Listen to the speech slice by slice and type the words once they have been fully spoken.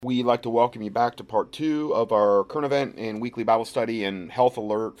We'd like to welcome you back to part two of our current event and weekly Bible study and health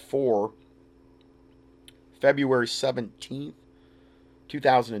alert for February 17th,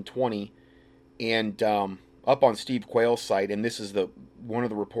 2020. And up on Steve Quayle's site, and this is the one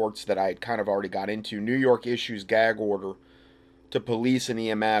of the reports that I had kind of already got into. New York issues gag order to police and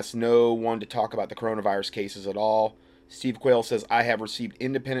EMS. No one to talk about the coronavirus cases at all. Steve Quayle says, I have received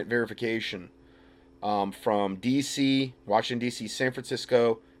independent verification from DC, Washington, D.C., San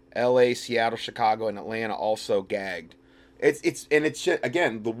Francisco, LA, Seattle, Chicago, and Atlanta also gagged. It's just,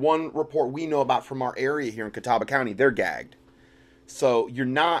 again, the one report we know about from our area here in Catawba County, they're gagged. So you're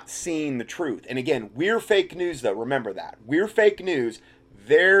not seeing the truth. And again, we're fake news though. Remember that. We're fake news.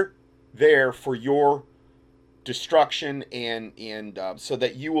 They're there for your destruction and so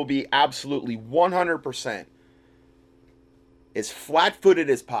that you will be absolutely 100% as flat-footed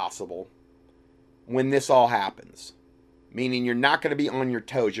as possible when this all happens. Meaning you're not going to be on your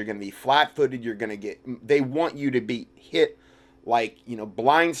toes. You're going to be flat-footed. You're going to get. They want you to be hit, like,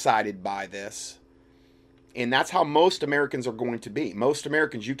 blindsided by this, and that's how most Americans are going to be. Most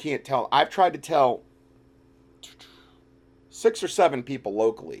Americans, you can't tell. I've tried to tell 6 or 7 people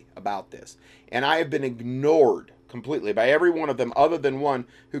locally about this, and I have been ignored completely by every one of them, other than one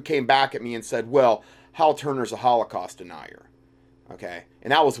who came back at me and said, "Well, Hal Turner's a Holocaust denier." Okay,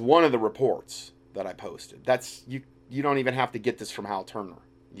 and that was one of the reports that I posted. That's you. You don't even have to get this from Hal Turner.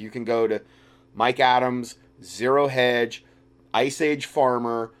 You can go to Mike Adams, Zero Hedge, Ice Age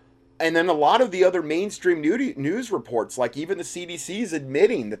Farmer, and then a lot of the other mainstream news reports, like even the CDC is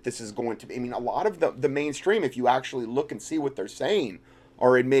admitting that this is going to be. I mean, a lot of the mainstream, if you actually look and see what they're saying,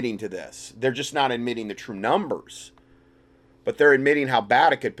 are admitting to this. They're just not admitting the true numbers, but they're admitting how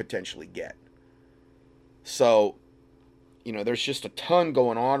bad it could potentially get. So, there's just a ton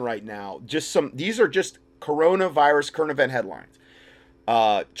going on right now. These are just coronavirus current event headlines.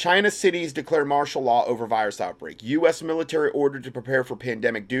 China cities declare martial law over virus outbreak. U.S. military ordered to prepare for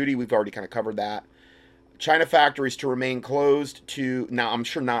pandemic duty. We've already kind of covered that. China factories to remain closed now I'm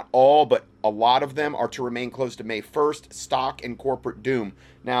sure not all, but a lot of them are to remain closed to May 1st. Stock and corporate doom.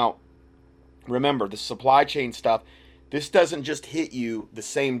 Now, remember, the supply chain stuff, this doesn't just hit you the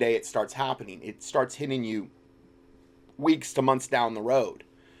same day it starts happening. It starts hitting you weeks to months down the road.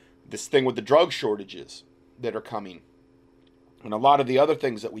 This thing with the drug shortages that are coming, and a lot of the other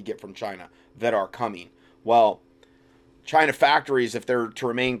things that we get from China that are coming. Well, China factories, if they're to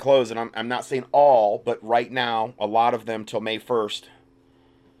remain closed, and I'm not saying all, but right now, a lot of them till May 1st,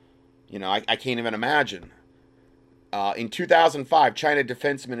 I can't even imagine. In 2005, China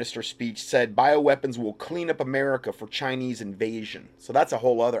Defense Minister speech said bioweapons will clean up America for Chinese invasion. So that's a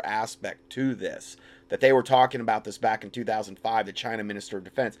whole other aspect to this, that they were talking about this back in 2005, the China Minister of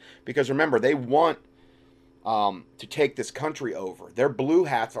Defense. Because remember, they want to take this country over. Their blue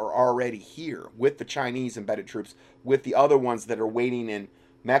hats are already here with the Chinese embedded troops, with the other ones that are waiting in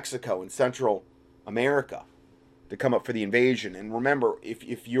Mexico and Central America to come up for the invasion. And remember,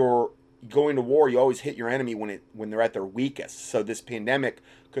 if you're going to war, you always hit your enemy when they're at their weakest. So this pandemic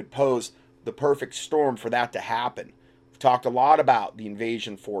could pose the perfect storm for that to happen. We've talked a lot about the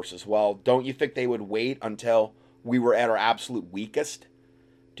invasion force as well. Don't you think they would wait until we were at our absolute weakest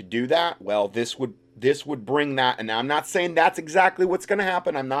to do that? Well, this would bring that. And I'm not saying that's exactly what's going to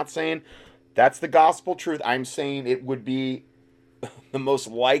happen. I'm not saying that's the gospel truth. I'm saying it would be the most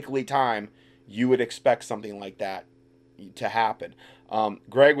likely time you would expect something like that to happen.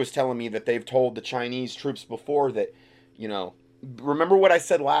 Greg was telling me that they've told the Chinese troops before that, remember what I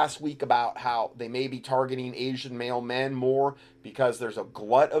said last week about how they may be targeting Asian male men more because there's a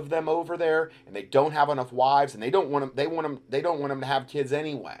glut of them over there and they don't have enough wives and they don't want them to have kids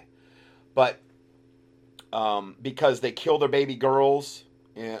anyway. But because they kill their baby girls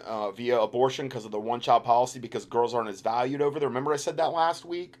via abortion because of the one-child policy, because girls aren't as valued over there. Remember I said that last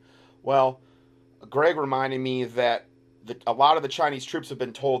week? Well, Greg reminded me that a lot of the Chinese troops have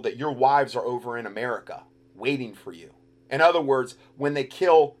been told that your wives are over in America waiting for you. In other words, when they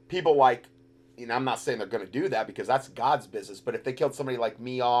kill people like, I'm not saying they're going to do that because that's God's business, but if they killed somebody like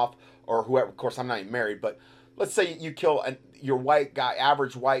me off or whoever, of course I'm not even married, but let's say you kill your white guy,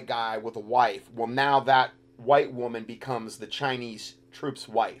 average white guy with a wife. Well, now that white woman becomes the Chinese troop's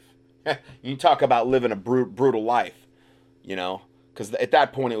wife. You talk about living a brutal life, because at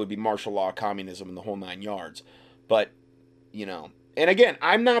that point it would be martial law, communism, and the whole 9 yards. But, and again,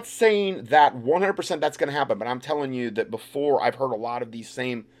 I'm not saying that 100% that's going to happen, but I'm telling you that before I've heard a lot of these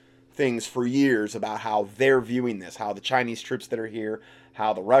same things for years about how they're viewing this, how the Chinese troops that are here,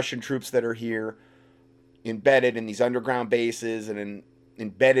 how the Russian troops that are here, embedded in these underground bases and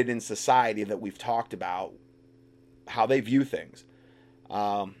embedded in society that we've talked about, how they view things.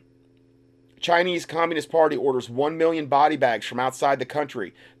 Um, Chinese Communist Party orders 1 million body bags from outside the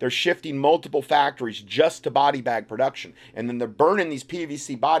country. They're shifting multiple factories just to body bag production. And then they're burning these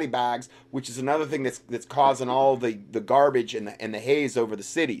PVC body bags, which is another thing that's causing all the garbage and the haze over the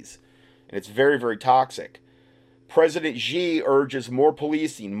cities. And it's very, very toxic. President Xi urges more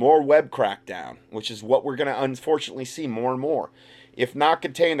policing, more web crackdown, which is what we're going to unfortunately see more and more. If not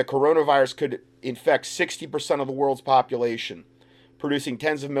contained, the coronavirus could infect 60% of the world's population, producing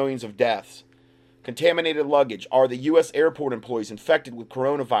tens of millions of deaths. Contaminated luggage. Are the U.S. airport employees infected with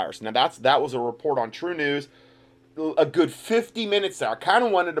coronavirus? Now, that was a report on True News. A good 50 minutes there. I kind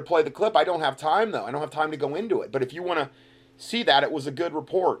of wanted to play the clip. I don't have time, though. I don't have time to go into it. But if you want to see that, it was a good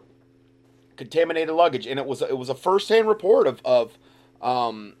report. Contaminated luggage. And it was a first-hand report of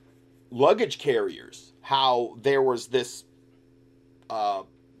luggage carriers. How there was this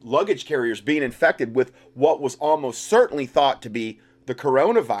luggage carriers being infected with what was almost certainly thought to be the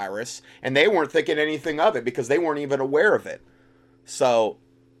coronavirus, and they weren't thinking anything of it because they weren't even aware of it. So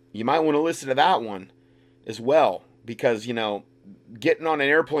you might want to listen to that one as well, because, you know, getting on an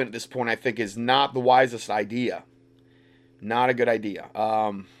airplane at this point, I think, is not the wisest idea. Not a good idea.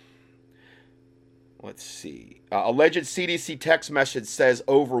 Let's see. Alleged CDC text message says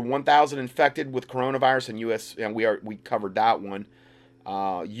over 1,000 infected with coronavirus in U.S. And we covered that one.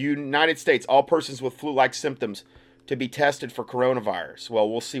 United States, all persons with flu-like symptoms to be tested for coronavirus. Well,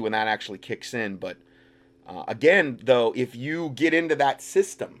 we'll see when that actually kicks in. But again, though, if you get into that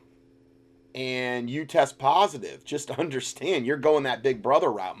system and you test positive, just understand you're going that big brother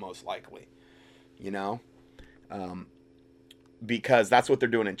route most likely, you know, because that's what they're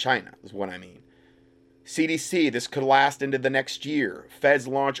doing in China is what I mean. CDC, this could last into the next year. Feds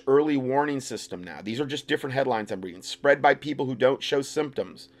launch early warning system now. These are just different headlines I'm reading. Spread by people who don't show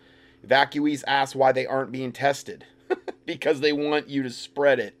symptoms. Evacuees ask why they aren't being tested. Because they want you to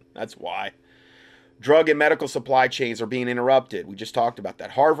spread it. That's why. Drug and medical supply chains are being interrupted. We just talked about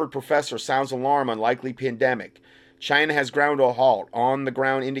that. Harvard professor sounds alarm on likely pandemic. China has ground to a halt.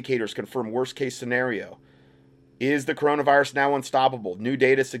 On-the-ground indicators confirm worst-case scenario. Is the coronavirus now unstoppable? New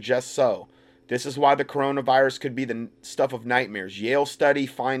data suggests so. This is why the coronavirus could be the stuff of nightmares. Yale study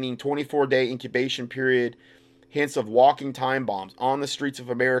finding 24-day incubation period. Hints of walking time bombs on the streets of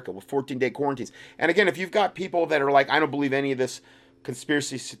America with 14-day quarantines. And again, if you've got people that are like, I don't believe any of this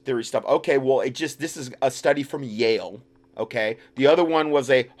conspiracy theory stuff. Okay, well, this is a study from Yale. Okay. The other one was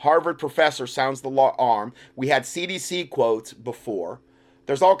a Harvard professor sounds the alarm. We had CDC quotes before.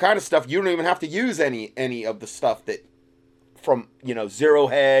 There's all kind of stuff. You don't even have to use any of the stuff that from, you know, Zero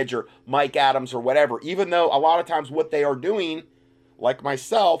Hedge or Mike Adams or whatever. Even though a lot of times what they are doing, like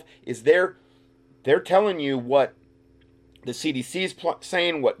myself, is they're telling you what the CDC is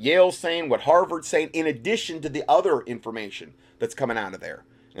saying, what Yale's saying, what Harvard's saying, in addition to the other information that's coming out of there.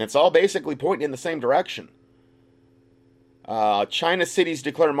 And it's all basically pointing in the same direction. China cities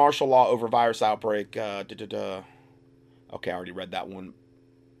declare martial law over virus outbreak. Okay, I already read that one.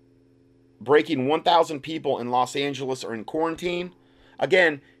 Breaking 1,000 people in Los Angeles are in quarantine.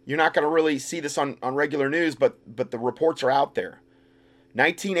 Again, you're not going to really see this on regular news, but the reports are out there.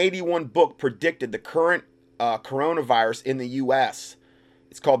 1981 book predicted the current coronavirus in the U.S.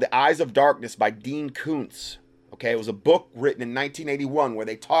 It's called The Eyes of Darkness by Dean Koontz. Okay, it was a book written in 1981 where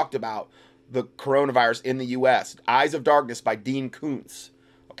they talked about the coronavirus in the U.S. Eyes of Darkness by Dean Koontz.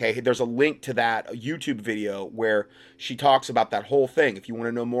 Okay, there's a link to that YouTube video where she talks about that whole thing if you want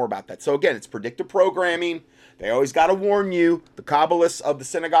to know more about that. So again, it's predictive programming. They always got to warn you. The Kabbalists of the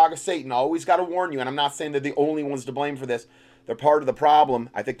Synagogue of Satan always got to warn you. And I'm not saying they're the only ones to blame for this. They're part of the problem.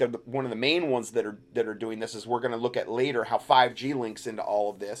 I think they're one of the main ones that are doing this. Is we're going to look at later how 5G links into all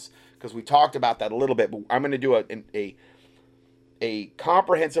of this, because we talked about that a little bit. But I'm going to do a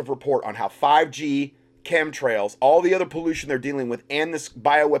comprehensive report on how 5G, chemtrails, all the other pollution they're dealing with, and this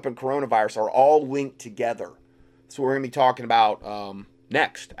bioweapon coronavirus are all linked together. So we're going to be talking about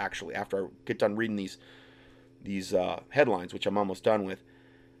next, actually, after I get done reading these headlines, which I'm almost done with.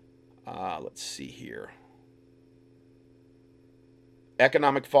 Let's see here.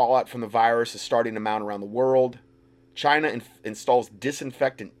 Economic fallout from the virus is starting to mount around the world. China installs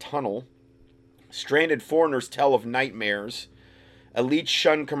disinfectant tunnel. Stranded foreigners tell of nightmares. Elites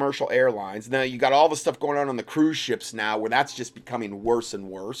shun commercial airlines. Now, you got all the stuff going on the cruise ships now, where that's just becoming worse and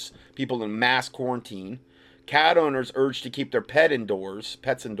worse. People in mass quarantine. Cat owners urged to keep their pets indoors.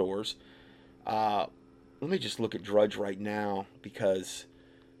 Let me just look at Drudge right now, because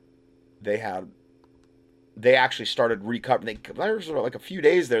they actually started recovering. There was like a few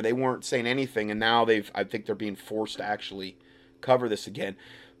days there they weren't saying anything, and now I think they're being forced to actually cover this again.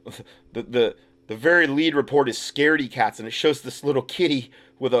 The the very lead report is Scaredy Cats, and it shows this little kitty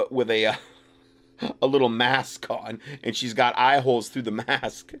with a little mask on, and she's got eye holes through the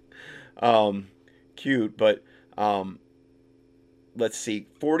mask. Cute, but let's see.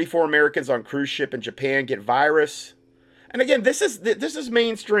 44 Americans on cruise ship in Japan get virus, and again, this is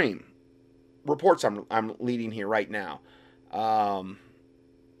mainstream reports I'm leading here right now.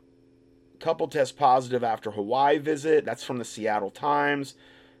 Couple test positive after Hawaii visit. That's from the Seattle Times.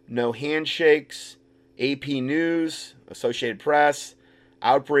 No handshakes. AP News, Associated Press.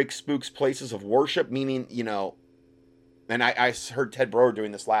 Outbreak spooks places of worship, meaning, and I heard Ted Broer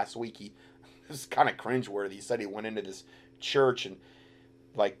doing this last week. This is kind of cringeworthy. He said he went into this church and,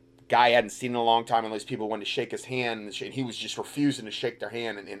 like, guy hadn't seen in a long time, and these people wanted to shake his hand, and he was just refusing to shake their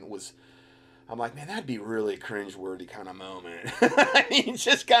hand, and it was, I'm like, man, that'd be really cringeworthy kind of moment. I mean, it's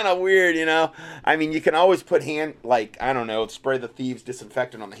just kind of weird, I mean, you can always put spray the thieves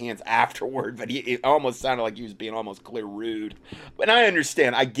disinfectant on the hands afterward, but it almost sounded like he was being almost clear rude. But I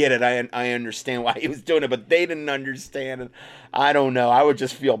understand. I get it. I understand why he was doing it, but they didn't understand. And I don't know. I would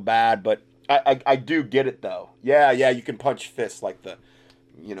just feel bad, but I do get it, though. Yeah, you can punch fists like they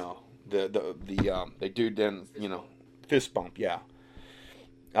do then, fist bump, yeah.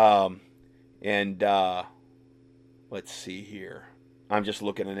 And let's see here. I'm just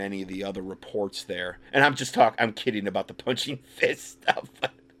looking at any of the other reports there. And I'm kidding about the punching fist stuff.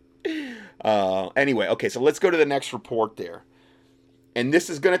 Anyway, okay, so let's go to the next report there. And this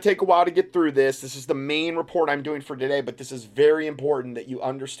is going to take a while to get through this. This is the main report I'm doing for today, but this is very important that you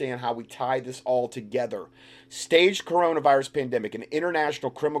understand how we tie this all together. Staged coronavirus pandemic, an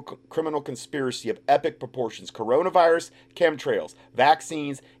international criminal conspiracy of epic proportions. Coronavirus, chemtrails,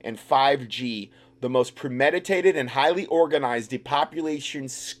 vaccines, and 5G, the most premeditated and highly organized depopulation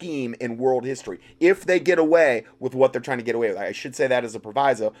scheme in world history. If they get away with what they're trying to get away with. I should say that as a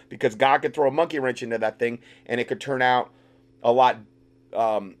proviso, because God could throw a monkey wrench into that thing, and it could turn out a lot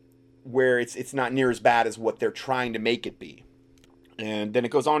where it's not near as bad as what they're trying to make it be. And then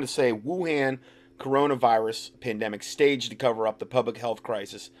it goes on to say, Wuhan coronavirus pandemic staged to cover up the public health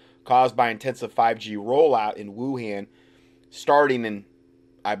crisis caused by intensive 5G rollout in Wuhan, starting in,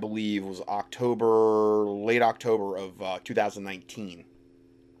 I believe, was late October of 2019.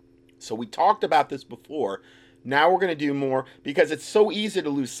 So we talked about this before. Now we're going to do more because it's so easy to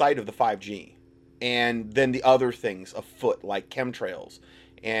lose sight of the 5G. And then the other things afoot, like chemtrails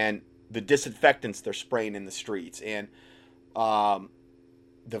and the disinfectants they're spraying in the streets and the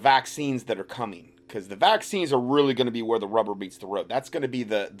vaccines that are coming. Because the vaccines are really going to be where the rubber meets the road. That's going to be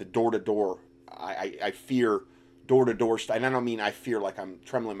the door-to-door. I fear door-to-door. And I don't mean I fear like I'm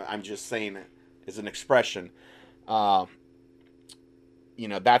trembling. I'm just saying it as an expression. That's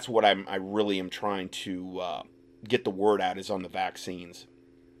what I really am trying to get the word out is on the vaccines.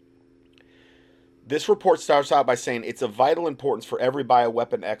 This report starts out by saying it's of vital importance for every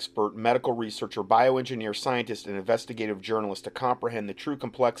bioweapon expert, medical researcher, bioengineer, scientist, and investigative journalist to comprehend the true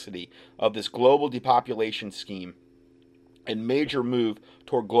complexity of this global depopulation scheme and major move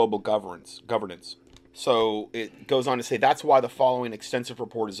toward global governance. So it goes on to say that's why the following extensive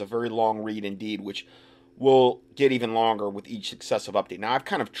report is a very long read indeed, which will get even longer with each successive update. Now, I've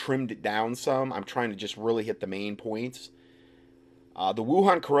kind of trimmed it down some. I'm trying to just really hit the main points. The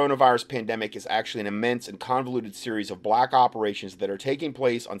Wuhan coronavirus pandemic is actually an immense and convoluted series of black operations that are taking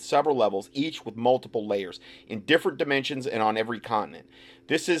place on several levels, each with multiple layers, in different dimensions and on every continent.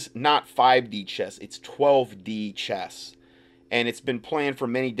 This is not 5D chess, it's 12D chess. And it's been planned for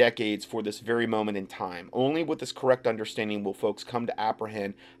many decades for this very moment in time. Only with this correct understanding will folks come to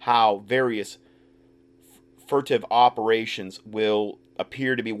apprehend how various furtive operations will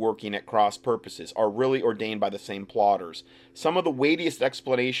appear to be working at cross purposes, are really ordained by the same plotters. Some of the weightiest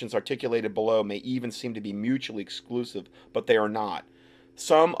explanations articulated below may even seem to be mutually exclusive, but they are not.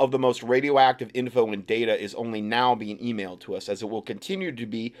 Some of the most radioactive info and data is only now being emailed to us, as it will continue to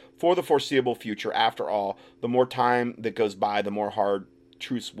be for the foreseeable future. After all, the more time that goes by, the more hard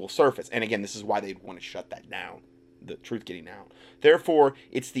truths will surface. And again, this is why they'd want to shut that down, the truth getting out. Therefore,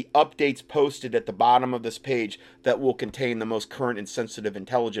 it's the updates posted at the bottom of this page that will contain the most current and sensitive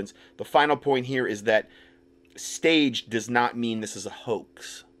intelligence. The final point here is that staged does not mean this is a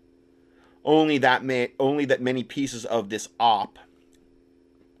hoax. Only that many pieces of this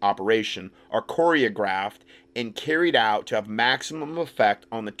operation are choreographed and carried out to have maximum effect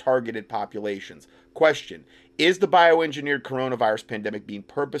on the targeted populations. Question: is the bioengineered coronavirus pandemic being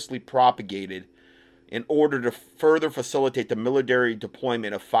purposely propagated in order to further facilitate the military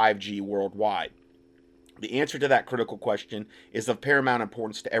deployment of 5G worldwide? The answer to that critical question is of paramount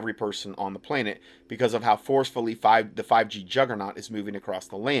importance to every person on the planet because of how forcefully the 5G juggernaut is moving across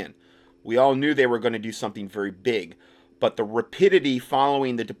the land. We all knew they were going to do something very big. But the rapidity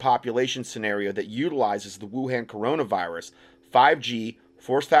following the depopulation scenario that utilizes the Wuhan coronavirus, 5G,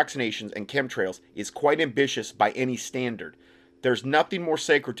 forced vaccinations, and chemtrails is quite ambitious by any standard. There's nothing more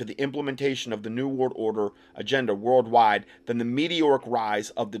sacred to the implementation of the New World Order agenda worldwide than the meteoric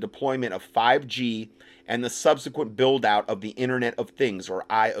rise of the deployment of 5G and the subsequent build-out of the Internet of Things, or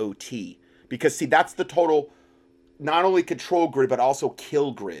IoT. Because, see, that's the total, not only control grid, but also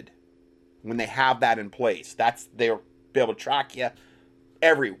kill grid. When they have that in place, they'll be able to track you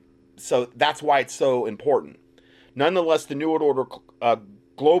so that's why it's so important. Nonetheless, the New World Order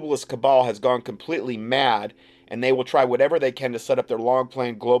globalist cabal has gone completely mad, and they will try whatever they can to set up their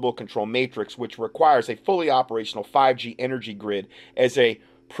long-planned global control matrix, which requires a fully operational 5G energy grid as a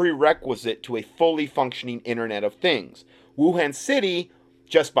prerequisite to a fully functioning Internet of Things. Wuhan City,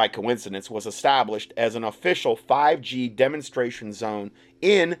 just by coincidence, was established as an official 5G demonstration zone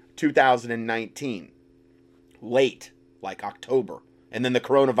in 2019. Late, like October. And then the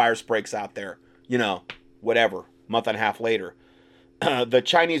coronavirus breaks out there, whatever, month and a half later. The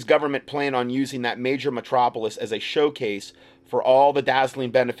Chinese government planned on using that major metropolis as a showcase for all the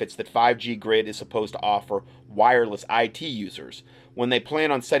dazzling benefits that 5G grid is supposed to offer wireless IT users, when they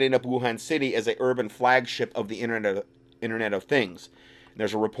plan on setting up Wuhan City as an urban flagship of the Internet of Things.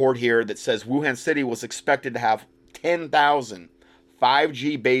 There's a report here that says Wuhan City was expected to have 10,000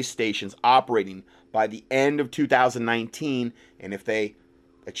 5G base stations operating by the end of 2019, and if they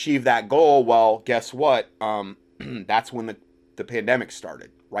achieve that goal, well, guess what? That's when the pandemic started,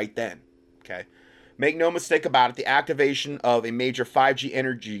 right then. Okay, make no mistake about it, the activation of a major 5G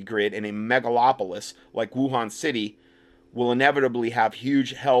energy grid in a megalopolis like Wuhan City will inevitably have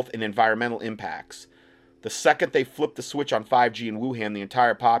huge health and environmental impacts. The second they flipped the switch on 5G in Wuhan, the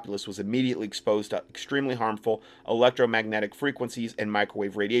entire populace was immediately exposed to extremely harmful electromagnetic frequencies and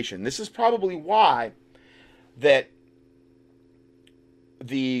microwave radiation. This is probably why that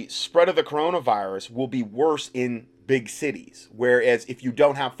the spread of the coronavirus will be worse in big cities. Whereas if you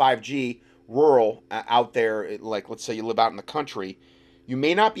don't have 5G rural out there, like let's say you live out in the country, you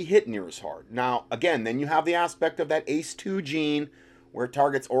may not be hit near as hard. Now, again, then you have the aspect of that ACE2 gene where it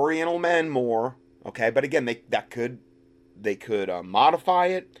targets Oriental men more. Okay, but again, they could modify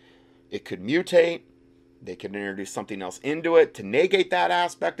it. It could mutate. They could introduce something else into it to negate that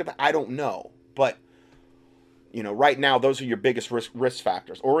aspect of it. I don't know, but right now those are your biggest risk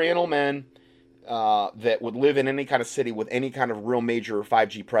factors. Oriental men that would live in any kind of city with any kind of real major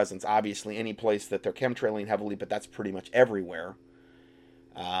 5G presence. Obviously, any place that they're chemtrailing heavily, but that's pretty much everywhere.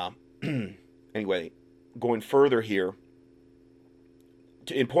 Anyway, going further here.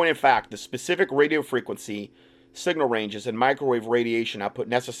 In point of fact, the specific radio frequency, signal ranges, and microwave radiation output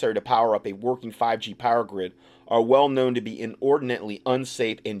necessary to power up a working 5G power grid are well known to be inordinately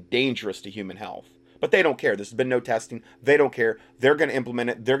unsafe and dangerous to human health. But they don't care. There's been no testing. They don't care. They're going to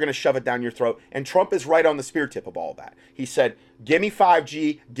implement it. They're going to shove it down your throat. And Trump is right on the spear tip of all that. He said, give me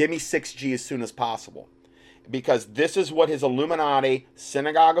 5G, give me 6G as soon as possible. Because this is what his Illuminati,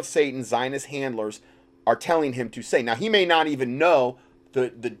 Synagogue of Satan, Zionist handlers are telling him to say. Now, he may not even know the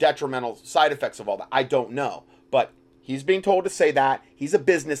detrimental side effects of all that. I don't know. But he's being told to say that. He's a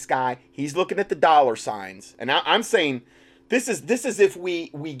business guy. He's looking at the dollar signs. And I'm saying this is if we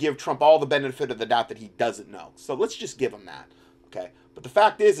give Trump all the benefit of the doubt that he doesn't know. So let's just give him that. Okay. But the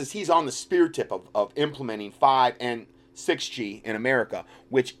fact is he's on the spear tip of implementing 5 and 6G in America,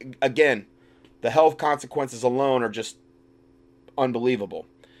 which, again, the health consequences alone are just unbelievable.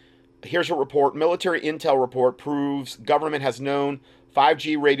 Here's a report. Military intel report proves government has known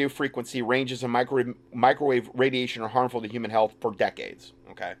 5G radio frequency ranges and microwave radiation are harmful to human health for decades.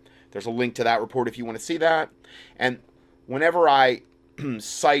 Okay, there's a link to that report if you want to see that. And whenever I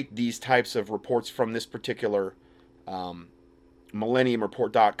cite these types of reports from this particular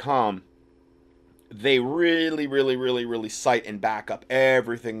millenniumreport.com, they really cite and back up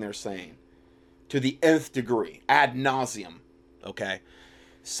everything they're saying to the nth degree, ad nauseum. Okay,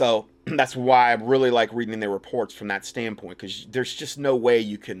 so that's why I really like reading their reports from that standpoint, because there's just no way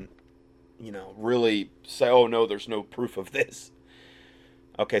you can, really say, oh no, there's no proof of this.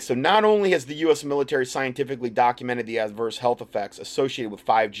 Okay, so not only has the U.S. military scientifically documented the adverse health effects associated with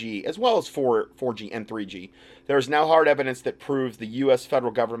 5G, as well as 4G and 3G, there is now hard evidence that proves the U.S.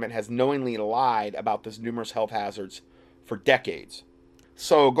 federal government has knowingly lied about these numerous health hazards for decades.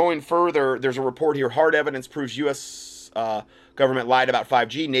 So going further, there's a report here, hard evidence proves U.S. Government lied about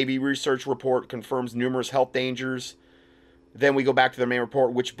 5G. Navy research report confirms numerous health dangers. Then we go back to the main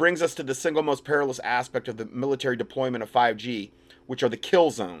report, which brings us to the single most perilous aspect of the military deployment of 5G, which are the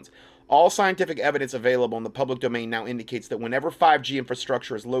kill zones. All scientific evidence available in the public domain now indicates that whenever 5G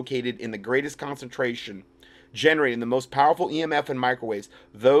infrastructure is located in the greatest concentration, generating the most powerful EMF and microwaves,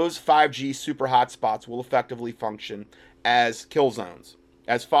 those 5G super hotspots will effectively function as kill zones.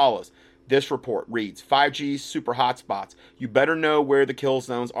 As follows. This report reads, 5G super hotspots. You better know where the kill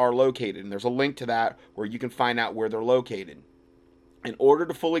zones are located. And there's a link to that where you can find out where they're located. In order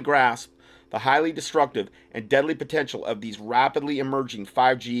to fully grasp the highly destructive and deadly potential of these rapidly emerging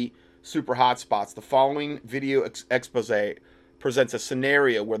 5G super hotspots, the following video expose presents a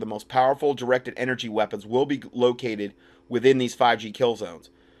scenario where the most powerful directed energy weapons will be located within these 5G kill zones.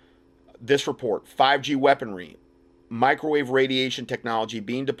 This report, 5G weaponry, microwave radiation technology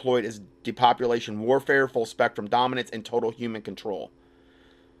being deployed as depopulation warfare, full spectrum dominance, and total human control.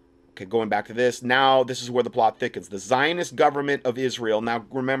 Okay, going back to this, now this is where the plot thickens. The Zionist government of Israel, now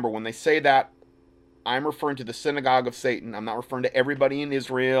remember, when they say that, I'm referring to the synagogue of Satan. I'm not referring to everybody in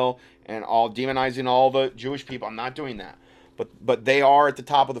Israel and all demonizing all the Jewish people. I'm not doing that. But they are at the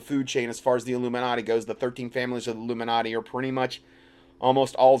top of the food chain as far as the Illuminati goes. The 13 families of the Illuminati are pretty much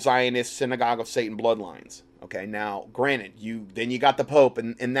almost all Zionist synagogue of Satan bloodlines. Okay, now granted, you got the Pope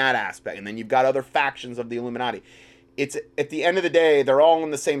in that aspect, and then you've got other factions of the Illuminati. It's at the end of the day, they're all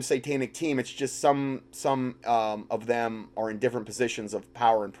on the same satanic team. It's just some of them are in different positions of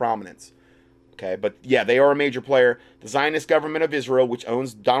power and prominence. Okay, but yeah, they are a major player. The Zionist government of Israel, which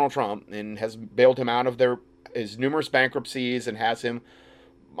owns Donald Trump and has bailed him out of his numerous bankruptcies and has him,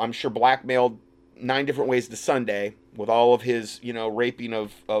 I'm sure, blackmailed 9 different ways to Sunday with all of his, raping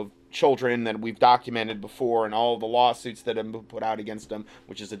of children that we've documented before and all the lawsuits that have been put out against him,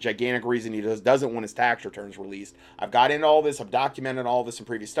 which is a gigantic reason he doesn't want his tax returns released. I've got into all this. I've documented all this in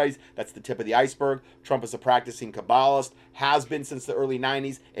previous studies. That's the tip of the iceberg. Trump is a practicing Kabbalist, has been since the early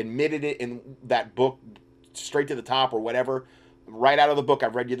 90s, admitted it in that book, Straight to the Top or whatever. Right out of the book,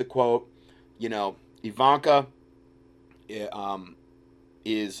 I've read you the quote. Ivanka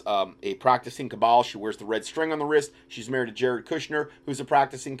is a practicing Kabbalist. She wears the red string on the wrist. She's married to Jared Kushner, who's a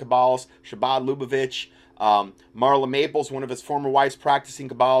practicing Kabbalist. Shabbat Lubavitch. Marla Maples, one of his former wives, practicing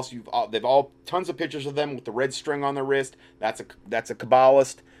Kabbalist. They've all tons of pictures of them with the red string on their wrist. That's a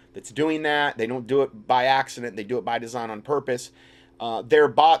Kabbalist that's doing that. They don't do it by accident. They do it by design on purpose. They're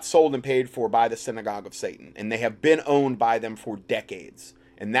bought, sold, and paid for by the synagogue of Satan. And they have been owned by them for decades.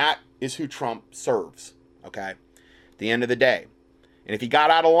 And that is who Trump serves, okay? At the end of the day. And if he got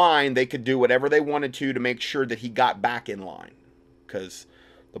out of line, they could do whatever they wanted to make sure that he got back in line. Because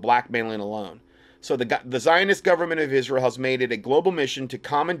the blackmailing alone. So the Zionist government of Israel has made it a global mission to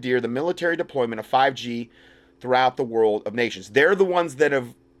commandeer the military deployment of 5G throughout the world of nations. They're the ones that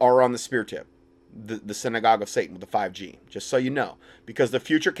are on the spear tip. The synagogue of Satan with the 5G. Just so you know. Because the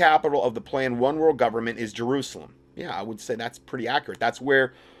future capital of the planned one world government is Jerusalem. Yeah, I would say that's pretty accurate. That's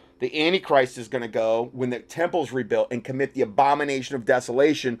where the Antichrist is going to go when the temple's rebuilt and commit the abomination of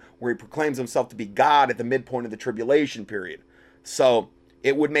desolation where he proclaims himself to be God at the midpoint of the tribulation period. So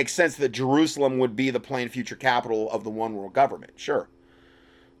it would make sense that Jerusalem would be the planned future capital of the one world government. Sure.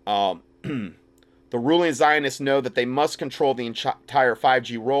 The ruling Zionists know that they must control the entire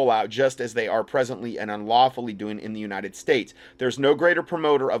 5G rollout just as they are presently and unlawfully doing in the United States. There's no greater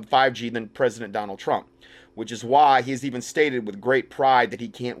promoter of 5G than President Donald Trump, which is why he's even stated with great pride that he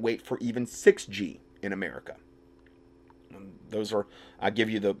can't wait for even 6G in America. And I'll give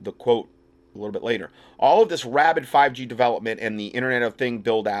you the quote a little bit later. All of this rabid 5G development and the Internet of Things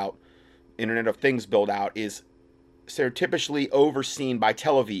build out is stereotypically overseen by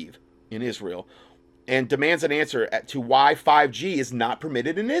Tel Aviv in Israel and demands an answer to why 5G is not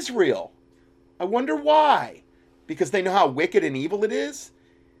permitted in Israel. I wonder why. Because they know how wicked and evil it is?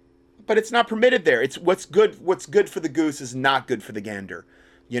 But it's not permitted there. It's what's good for the goose is not good for the gander.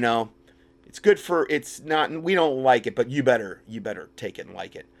 It's not, we don't like it, but you better take it and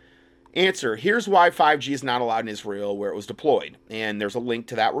like it. Answer, here's why 5G is not allowed in Israel where it was deployed. And there's a link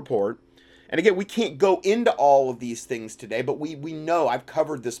to that report. And again, we can't go into all of these things today, but we know I've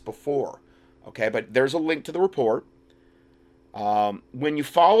covered this before. Okay, but there's a link to the report. When you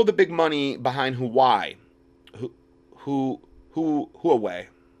follow the big money behind Huawei, Huawei,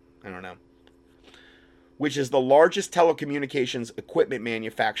 I don't know, which is the largest telecommunications equipment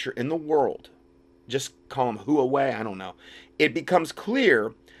manufacturer in the world. Just call them Huawei, I don't know. It becomes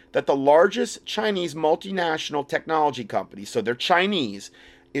clear that the largest Chinese multinational technology company, so they're Chinese,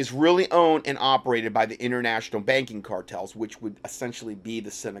 is really owned and operated by the international banking cartels, which would essentially be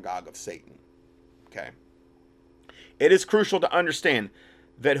the synagogue of Satan. Okay. It is crucial to understand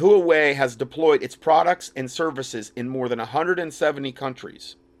that Huawei has deployed its products and services in more than 170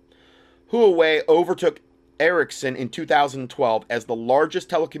 countries. Huawei overtook Ericsson in 2012 as the largest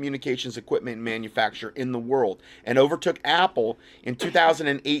telecommunications equipment manufacturer in the world and overtook Apple in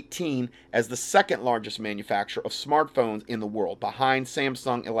 2018 as the second largest manufacturer of smartphones in the world, behind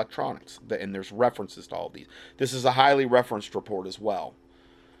Samsung Electronics. And there's references to all of these. This is a highly referenced report as well.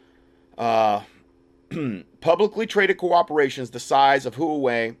 Publicly traded corporations the size of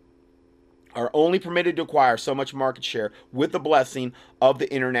Huawei are only permitted to acquire so much market share with the blessing of the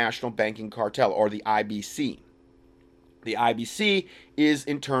International Banking Cartel, or the IBC. The IBC is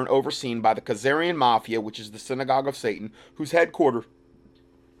in turn overseen by the Khazarian Mafia, which is the synagogue of Satan, whose headquarters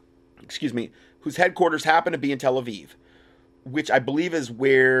happen to be in Tel Aviv, which I believe is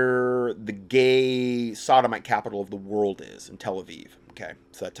where the gay sodomite capital of the world is, in Tel Aviv. Okay,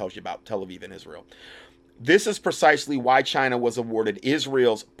 so that tells you about Tel Aviv and Israel. This is precisely why China was awarded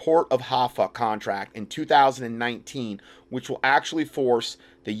Israel's Port of Haifa contract in 2019, which will actually force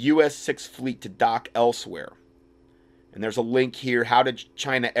the U.S. Sixth Fleet to dock elsewhere. And there's a link here. How did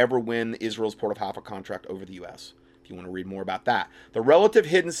China ever win Israel's Port of Haifa contract over the U.S.? If you want to read more about that. The relative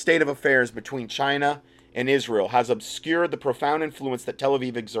hidden state of affairs between China and Israel has obscured the profound influence that Tel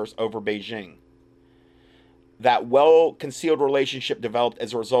Aviv exerts over Beijing. That well-concealed relationship developed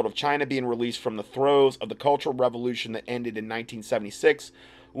as a result of China being released from the throes of the Cultural Revolution that ended in 1976,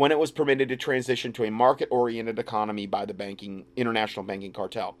 when it was permitted to transition to a market-oriented economy by the international banking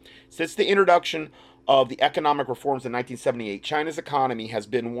cartel. Since the introduction of the economic reforms in 1978, China's economy has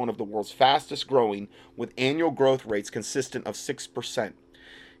been one of the world's fastest growing, with annual growth rates consistent of 6%.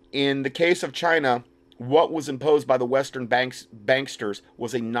 In the case of China, what was imposed by the Western banksters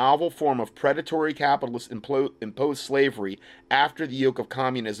was a novel form of predatory capitalist imposed slavery after the yoke of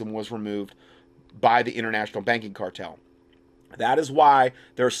communism was removed by the international banking cartel. That is why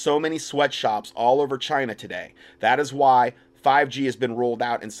there are so many sweatshops all over China today. That is why 5G has been rolled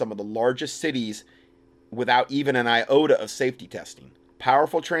out in some of the largest cities without even an iota of safety testing.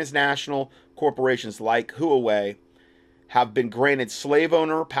 Powerful transnational corporations like Huawei have been granted slave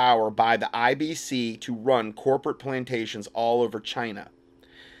owner power by the IBC to run corporate plantations all over China.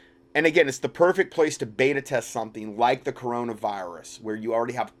 And again, it's the perfect place to beta test something like the coronavirus, where you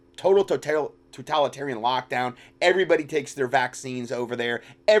already have totalitarian lockdown. Everybody takes their vaccines over there.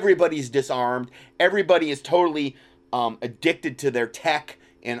 Everybody's disarmed. Everybody is totally addicted to their tech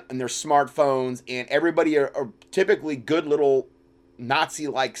and their smartphones. And everybody are typically good little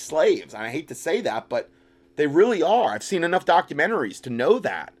Nazi-like slaves. And I hate to say that, but they really are. I've seen enough documentaries to know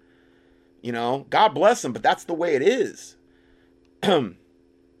that. You know, God bless them, but that's the way it is. The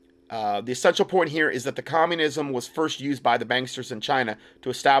essential point here is that the communism was first used by the banksters in China to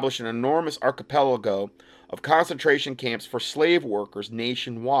establish an enormous archipelago of concentration camps for slave workers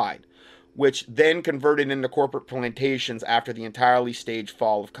nationwide, which then converted into corporate plantations after the entirely staged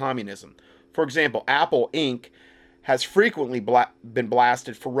fall of communism. For example, Apple Inc. has frequently been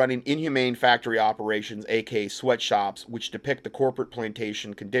blasted for running inhumane factory operations, aka sweatshops, which depict the corporate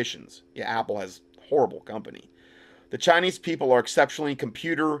plantation conditions. Yeah, Apple has horrible company. The Chinese people are exceptionally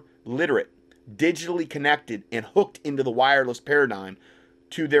computer literate, digitally connected, and hooked into the wireless paradigm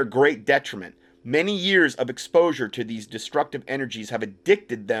to their great detriment. Many years of exposure to these destructive energies have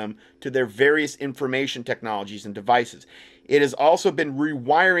addicted them to their various information technologies and devices. It has also been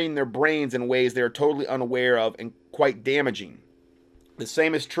rewiring their brains in ways they are totally unaware of and quite damaging. The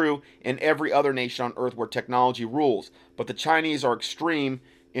same is true in every other nation on earth where technology rules, but the Chinese are extreme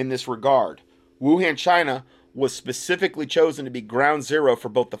in this regard. Wuhan, China was specifically chosen to be ground zero for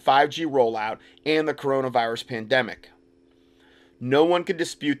both the 5G rollout and the coronavirus pandemic. No one can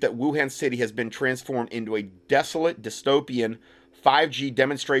dispute that Wuhan City has been transformed into a desolate, dystopian 5G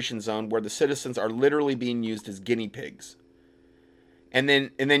demonstration zone where the citizens are literally being used as guinea pigs. And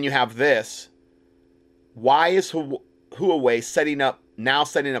then you have this. Why is Huawei setting up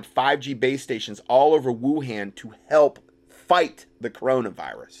 5G base stations all over Wuhan to help fight the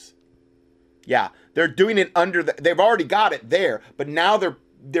coronavirus? Yeah, they're doing it they've already got it there, but now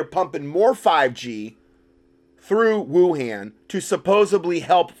they're pumping more 5G through Wuhan to supposedly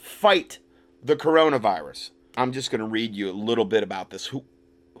help fight the coronavirus. I'm just going to read you a little bit about this.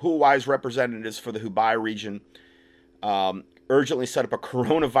 Huawei's representatives for the Hubei region urgently set up a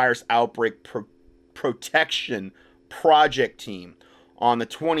coronavirus outbreak protection project team on the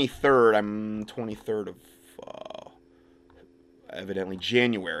 23rd of evidently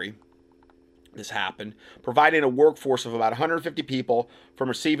January. This happened, providing a workforce of about 150 people from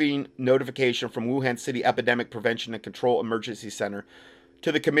receiving notification from Wuhan City Epidemic Prevention and Control Emergency Center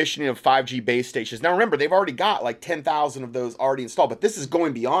to the commissioning of 5G base stations. Now remember, they've already got like 10,000 of those already installed, but this is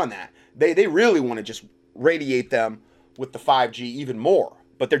going beyond that. They really want to just radiate them with the 5G even more,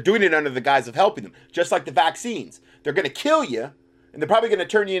 but they're doing it under the guise of helping them. Just like the vaccines. They're going to kill you, and they're probably going to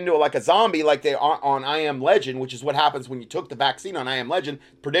turn you into like a zombie like they are on I Am Legend, which is what happens when you took the vaccine on I Am Legend,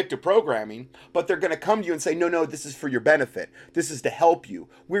 predictive programming. But they're going to come to you and say, no, this is for your benefit. This is to help you.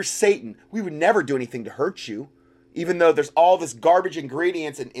 We're Satan. We would never do anything to hurt you. Even though there's all this garbage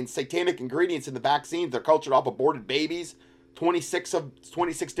ingredients and satanic ingredients in the vaccines. They're cultured off aborted babies. 26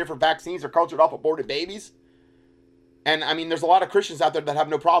 different vaccines are cultured off aborted babies. And I mean, there's a lot of Christians out there that have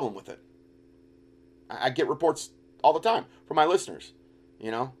no problem with it. I get reports all the time from my listeners,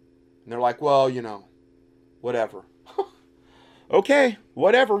 and they're like, well, whatever. Okay,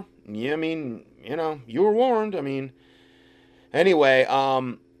 whatever. Yeah, I mean, you were warned. I mean, anyway,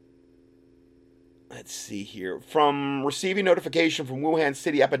 let's see here. From receiving notification from Wuhan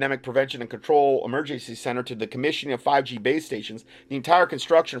City Epidemic Prevention and Control Emergency Center to the commissioning of 5G base stations, the entire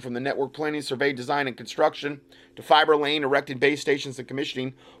construction from the network planning, survey, design, and construction to fiber laying, erecting base stations, and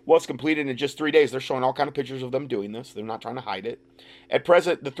commissioning was completed in just 3 days. They're showing all kind of pictures of them doing this. They're not trying to hide it. At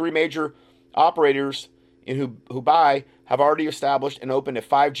present, the 3 major operators in Hubei have already established and opened a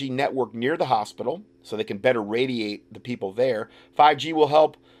 5G network near the hospital so they can better radiate the people there. 5G will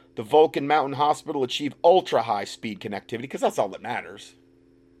help the Vulcan Mountain Hospital achieve ultra-high speed connectivity, because that's all that matters.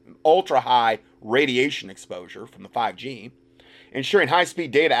 Ultra-high radiation exposure from the 5G. Ensuring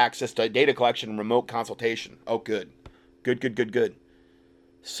high-speed data access to data collection and remote consultation. Oh, good. Good.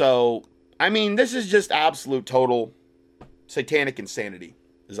 So, I mean, this is just absolute total satanic insanity,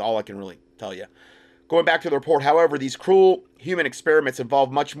 is all I can really tell you. Going back to the report, however, these cruel human experiments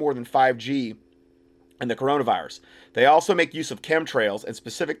involve much more than 5G and the coronavirus. They also make use of chemtrails and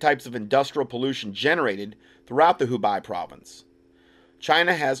specific types of industrial pollution generated throughout the Hubei province.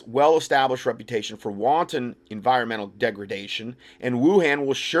 China has well-established reputation for wanton environmental degradation, and Wuhan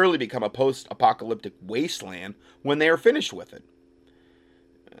will surely become a post-apocalyptic wasteland when they are finished with it,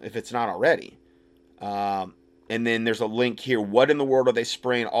 if it's not already. And then there's a link here. What in the world are they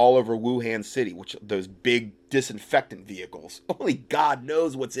spraying all over Wuhan City? Which those big disinfectant vehicles. Only God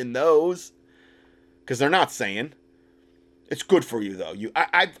knows what's in those. Because they're not saying. It's good for you, though.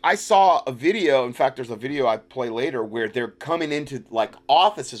 I saw a video. In fact, there's a video I play later where they're coming into like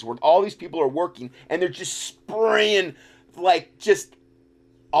offices where all these people are working, and they're just spraying like just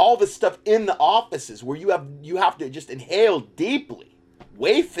all the stuff in the offices where you have to just inhale deeply,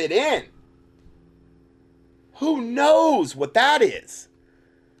 waft it in. Who knows what that is?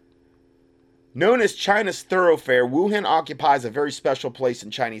 Known as China's thoroughfare, Wuhan occupies a very special place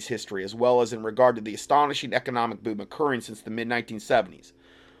in Chinese history, as well as in regard to the astonishing economic boom occurring since the mid-1970s.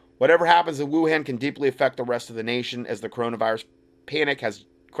 Whatever happens in Wuhan can deeply affect the rest of the nation, as the coronavirus panic has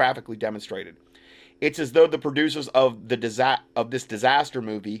graphically demonstrated. It's as though the producers of this disaster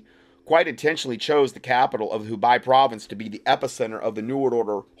movie quite intentionally chose the capital of the Hubei province to be the epicenter of the New World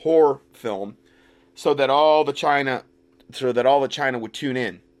Order horror film, so that all the China would tune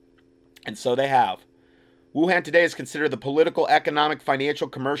in. And so they have. Wuhan today is considered the political, economic, financial,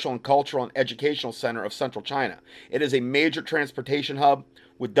 commercial, and cultural and educational center of central China. It is a major transportation hub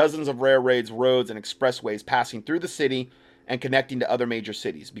with dozens of railways, roads, and expressways passing through the city and connecting to other major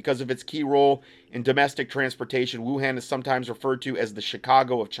cities. Because of its key role in domestic transportation, Wuhan is sometimes referred to as the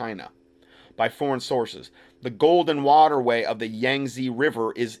Chicago of China by foreign sources. The Golden Waterway of the Yangtze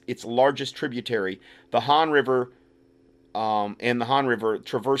River is its largest tributary. The Han River and the Han River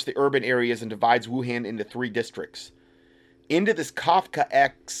traverse the urban areas and divides Wuhan into 3 districts. Into this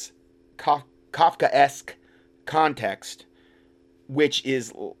Kafkaesque context, which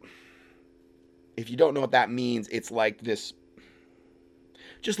is, if you don't know what that means, it's like this.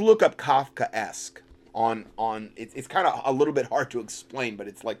 Just look up Kafkaesque on it's kind of a little bit hard to explain, but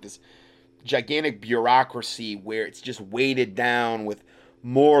it's like this gigantic bureaucracy where it's just weighted down with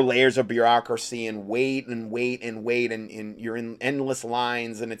more layers of bureaucracy and wait, and you're in endless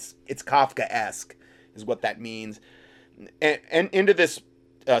lines, and it's Kafkaesque is what that means. And into this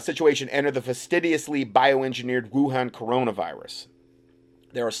situation enter the fastidiously bioengineered Wuhan coronavirus.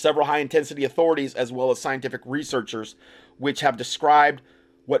 There are several high-intensity authorities as well as scientific researchers which have described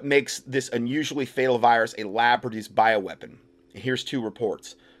what makes this unusually fatal virus a lab-produced bioweapon. Here's 2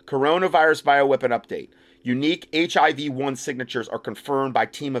 reports. Coronavirus bioweapon update. Unique HIV-1 signatures are confirmed by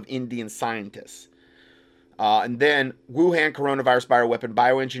team of Indian scientists. And then Wuhan coronavirus bioweapon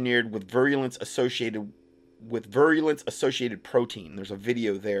bioengineered with virulence associated protein. There's a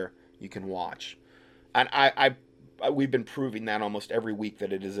video there you can watch. And we've been proving that almost every week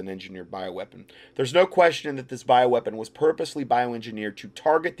that it is an engineered bioweapon. There's no question that this bioweapon was purposely bioengineered to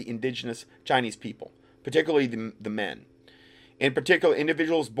target the indigenous Chinese people, particularly the men. In particular,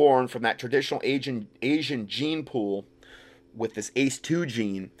 individuals born from that traditional Asian gene pool with this ACE2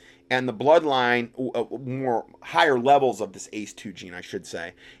 gene, and the bloodline, more higher levels of this ACE2 gene, I should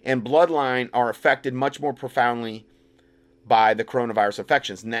say, and bloodline are affected much more profoundly by the coronavirus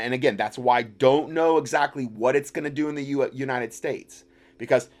infections. And again, that's why I don't know exactly what it's going to do in the United States,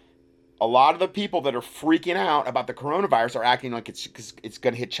 because a lot of the people that are freaking out about the coronavirus are acting like it's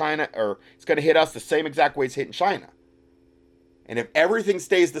going to hit China, or it's going to hit us the same exact way it's hitting China. And if everything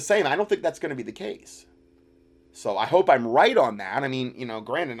stays the same, I don't think that's going to be the case. So I hope I'm right on that. I mean,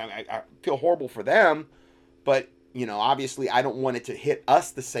 granted, I feel horrible for them, but, obviously I don't want it to hit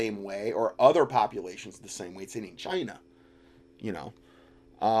us the same way or other populations the same way it's hitting China.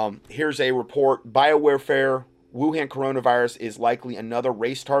 Here's a report. Biowarfare. Wuhan coronavirus is likely another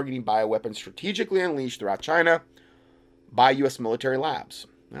race-targeting bioweapon strategically unleashed throughout China by U.S. military labs.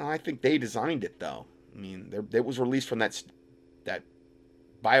 Well, I think they designed it, though. I mean, it was released from that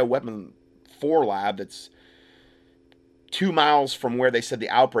bioweapon 4 lab that's 2 miles from where they said the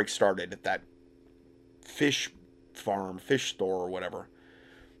outbreak started, at that fish farm, fish store, or whatever.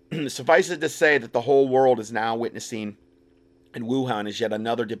 Suffice it to say that the whole world is now witnessing in Wuhan is yet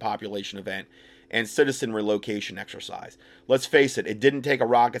another depopulation event and citizen relocation exercise. Let's face it, it didn't take a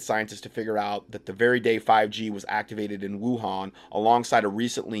rocket scientist to figure out that the very day 5G was activated in Wuhan, alongside a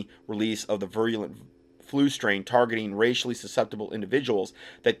recently release of the virulent flu strain targeting racially susceptible individuals,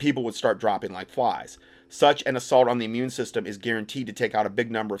 that people would start dropping like flies. Such an assault on the immune system is guaranteed to take out a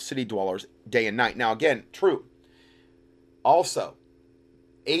big number of city dwellers day and night. Now, again, true. Also,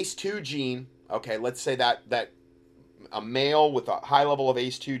 ACE2 gene, okay, let's say that a male with a high level of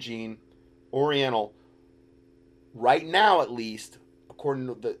ACE2 gene, Oriental, right now at least, according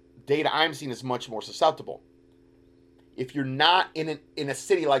to the data I'm seeing, is much more susceptible. If you're not in a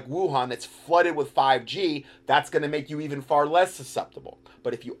city like Wuhan that's flooded with 5G, that's going to make you even far less susceptible.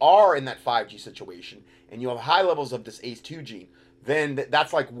 But if you are in that 5G situation and you have high levels of this ACE2 gene, then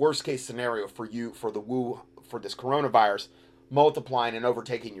that's like worst case scenario for you, for this coronavirus multiplying and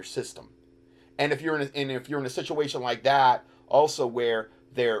overtaking your system. And if you're in a situation like that, also where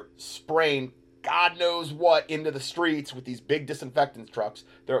they're spraying God knows what into the streets with these big disinfectant trucks,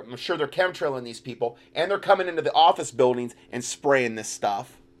 I'm sure they're chemtrailing these people, and they're coming into the office buildings and spraying this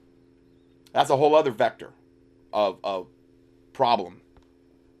stuff. That's a whole other vector of problem.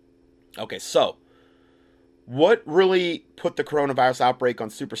 Okay, so what really put the coronavirus outbreak on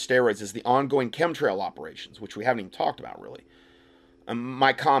super steroids is the ongoing chemtrail operations, which we haven't even talked about really.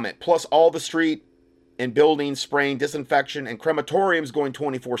 My comment, plus all the street and buildings spraying disinfection, and crematoriums going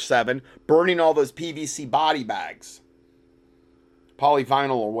 24/7, burning all those PVC body bags,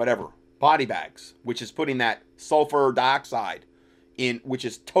 polyvinyl or whatever, body bags, which is putting that sulfur dioxide in, which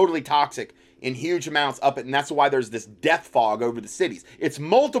is totally toxic, in huge amounts up it, and that's why there's this death fog over the cities. It's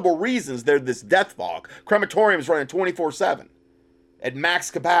multiple reasons there's this death fog. Crematoriums running 24/7 at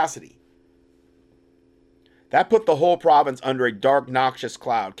max capacity. That put the whole province under a dark, noxious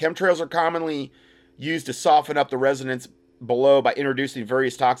cloud. Chemtrails are commonly used to soften up the residents below by introducing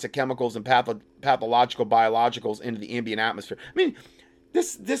various toxic chemicals and pathological biologicals into the ambient atmosphere. I mean,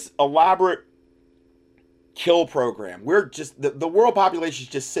 this elaborate kill program, we're just, the world population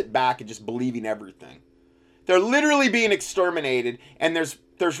just sit back and just believing everything. They're literally being exterminated, and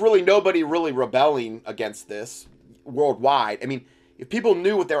there's really nobody really rebelling against this worldwide. I mean, if people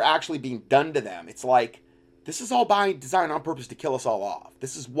knew what they're actually being done to them, it's like, this is all by design on purpose to kill us all off.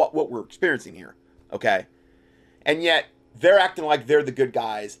 This is what we're experiencing here, okay? And yet, they're acting like they're the good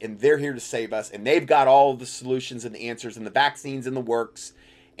guys, and they're here to save us, and they've got all the solutions and the answers and the vaccines in the works,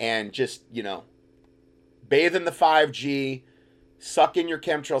 and just, bathe in the 5G, suck in your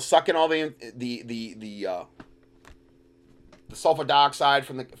chemtrails, suck in all the sulfur dioxide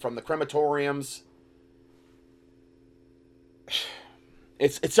from the crematoriums.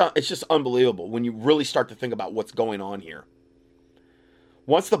 It's just unbelievable when you really start to think about what's going on here.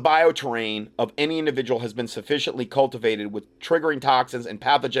 Once the bioterrain of any individual has been sufficiently cultivated with triggering toxins and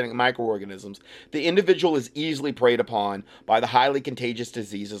pathogenic microorganisms, the individual is easily preyed upon by the highly contagious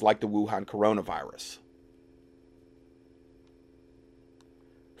diseases like the Wuhan coronavirus.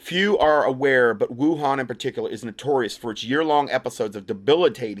 Few are aware, but Wuhan in particular is notorious for its year-long episodes of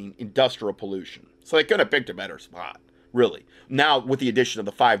debilitating industrial pollution. So they couldn't have picked a better spot, really. Now with the addition of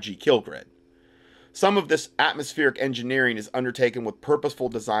the 5G kill grid. Some of this atmospheric engineering is undertaken with purposeful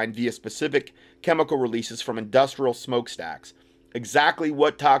design via specific chemical releases from industrial smokestacks. Exactly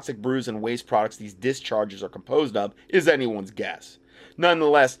what toxic brews and waste products these discharges are composed of is anyone's guess.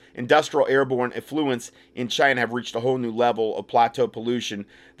 Nonetheless, industrial airborne effluents in China have reached a whole new level of plateau pollution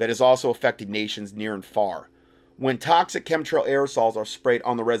that has also affected nations near and far. When toxic chemtrail aerosols are sprayed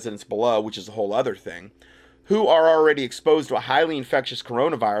on the residents below, which is a whole other thing, who are already exposed to a highly infectious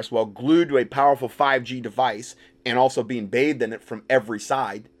coronavirus while glued to a powerful 5G device and also being bathed in it from every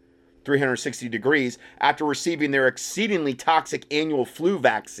side, 360 degrees, after receiving their exceedingly toxic annual flu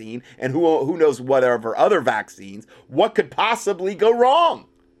vaccine and who knows whatever other vaccines, what could possibly go wrong?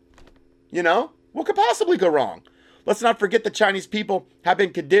 You know, what could possibly go wrong? Let's not forget the Chinese people have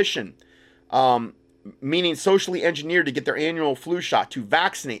been conditioned, meaning socially engineered, to get their annual flu shot, to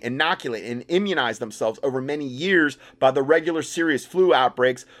vaccinate, inoculate, and immunize themselves over many years by the regular serious flu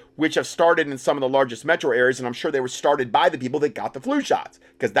outbreaks, which have started in some of the largest metro areas, and I'm sure they were started by the people that got the flu shots,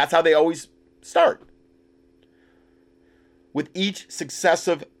 because that's how they always start. With each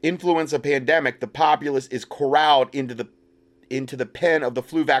successive influenza pandemic, the populace is corralled into the pen of the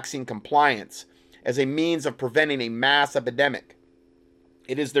flu vaccine compliance as a means of preventing a mass epidemic.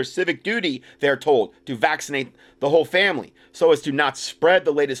 It is their civic duty, they're told, to vaccinate the whole family so as to not spread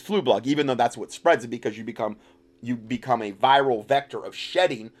the latest flu bug, even though that's what spreads it, because you become a viral vector of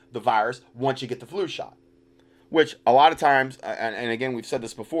shedding the virus once you get the flu shot. Which a lot of times, and again, we've said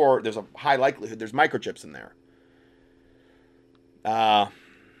this before, there's a high likelihood there's microchips in there.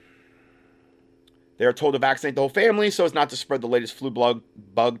 They are told to vaccinate the whole family so as not to spread the latest flu bug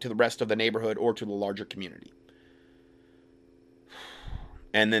to the rest of the neighborhood or to the larger community.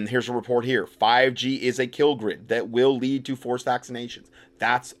 And then here's a report here. 5G is a kill grid that will lead to forced vaccinations.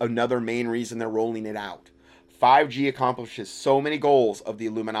 That's another main reason they're rolling it out. 5G accomplishes so many goals of the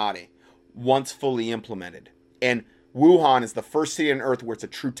Illuminati once fully implemented. And Wuhan is the first city on Earth where it's a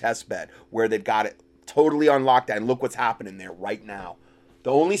true test bed, where they've got it totally on lockdown. Look what's happening there right now.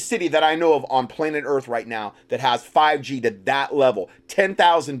 The only city that I know of on planet Earth right now that has 5G to that level,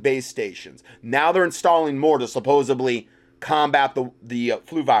 10,000 base stations. Now they're installing more to supposedly combat the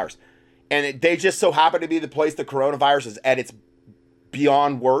flu virus. And they just so happen to be the place the coronavirus is at its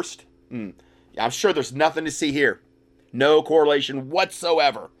beyond worst. I'm sure there's nothing to see here. No correlation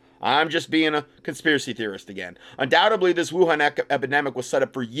whatsoever. I'm just being a conspiracy theorist again. Undoubtedly, this Wuhan epidemic was set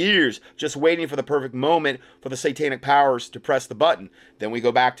up for years, just waiting for the perfect moment for the satanic powers to press the button. Then we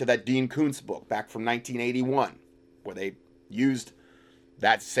go back to that Dean Koontz book back from 1981, where they used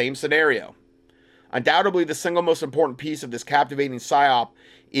that same scenario. Undoubtedly, the single most important piece of this captivating psyop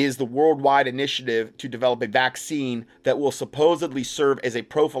is the worldwide initiative to develop a vaccine that will supposedly serve as a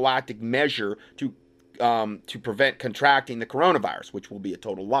prophylactic measure to prevent contracting the coronavirus, which will be a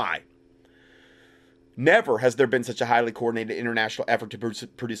total lie. Never has there been such a highly coordinated international effort to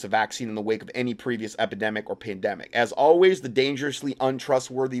produce a vaccine in the wake of any previous epidemic or pandemic. As always, the dangerously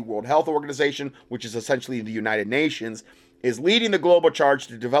untrustworthy World Health Organization, which is essentially the United Nations, is leading the global charge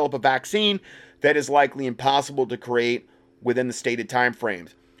to develop a vaccine that is likely impossible to create within the stated time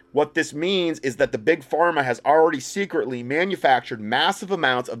frames. What this means is that the big pharma has already secretly manufactured massive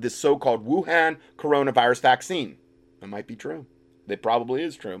amounts of this so-called Wuhan coronavirus vaccine. That might be true. It probably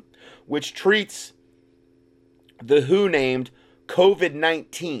is true. Which treats the WHO named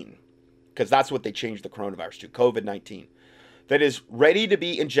COVID-19, because that's what they changed the coronavirus to, COVID-19, that is ready to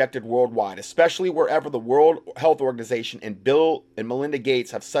be injected worldwide, especially wherever the World Health Organization and Bill and Melinda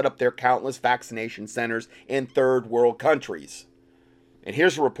Gates have set up their countless vaccination centers in third world countries. And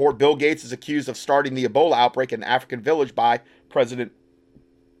here's a report. Bill Gates is accused of starting the Ebola outbreak in an African village by President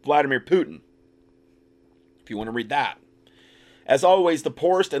Vladimir Putin. If you want to read that. As always, the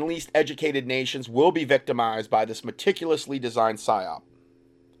poorest and least educated nations will be victimized by this meticulously designed psyop.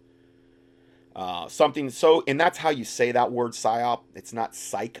 And that's how you say that word, psyop. It's not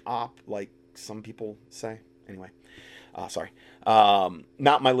psych-op like some people say. Anyway, sorry.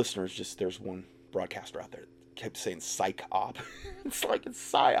 Not my listeners, just there's one broadcaster out there kept saying psych-op. It's like it's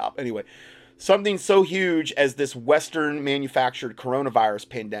psyop. Anyway, something so huge as this Western manufactured coronavirus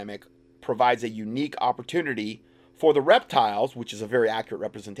pandemic provides a unique opportunity for the reptiles, which is a very accurate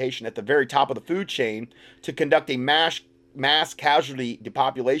representation, at the very top of the food chain to conduct a mass casualty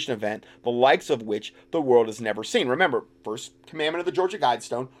depopulation event, the likes of which the world has never seen. Remember, first commandment of the Georgia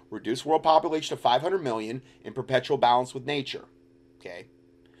Guidestone, reduce world population to 500 million in perpetual balance with nature. Okay?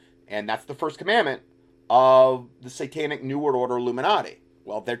 And that's the first commandment of the satanic New World Order Illuminati.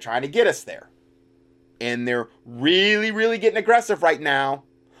 Well, they're trying to get us there. And they're really, really getting aggressive right now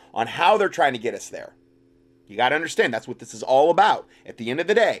on how they're trying to get us there. You got to understand, that's what this is all about. At the end of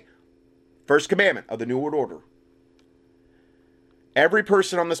the day, first commandment of the New World Order. Every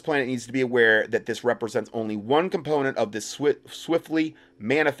person on this planet needs to be aware that this represents only one component of this swiftly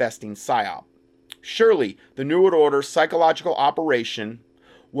manifesting psyop. Surely, the New World Order psychological operation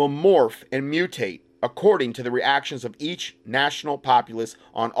will morph and mutate according to the reactions of each national populace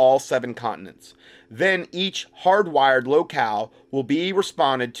on all 7 continents. Then each hardwired locale will be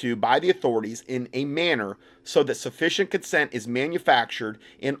responded to by the authorities in a manner so that sufficient consent is manufactured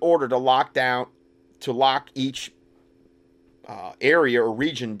in order to lock each area or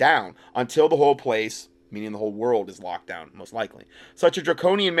region down until the whole place, meaning the whole world, is locked down, most likely. Such a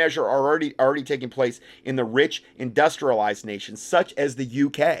draconian measure are already taking place in the rich, industrialized nations such as the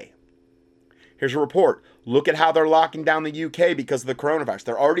UK. Here's a report. Look at how they're locking down the UK because of the coronavirus.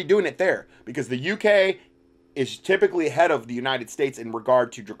 They're already doing it there because the UK is typically ahead of the United States in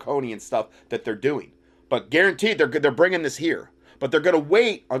regard to draconian stuff that they're doing. But guaranteed, they're bringing this here. But they're going to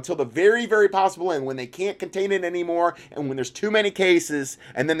wait until the very, very possible end when they can't contain it anymore and when there's too many cases,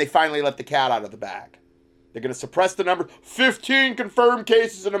 and then they finally let the cat out of the bag. They're going to suppress the number. 15 confirmed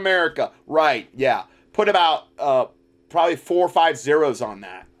cases in America. Right, yeah. Put about probably 4 or 5 zeros on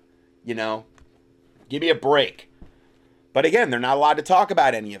that. You know? Give me a break. But again, they're not allowed to talk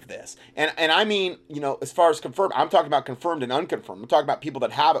about any of this. And I mean, you know, as far as confirmed, I'm talking about confirmed and unconfirmed. I'm talking about people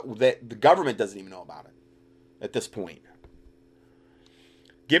that have it that the government doesn't even know about it at this point.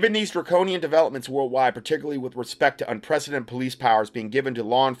 Given these draconian developments worldwide, particularly with respect to unprecedented police powers being given to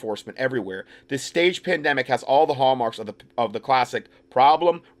law enforcement everywhere, this staged pandemic has all the hallmarks of the classic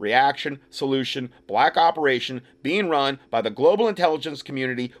problem, reaction, solution, black operation being run by the global intelligence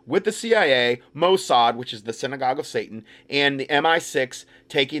community with the CIA, Mossad, which is the synagogue of Satan, and the MI6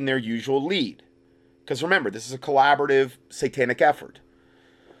 taking their usual lead. Because remember, this is a collaborative satanic effort.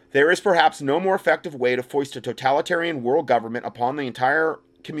 There is perhaps no more effective way to foist a totalitarian world government upon the entire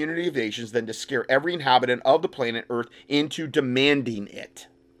community of nations than to scare every inhabitant of the planet Earth into demanding it.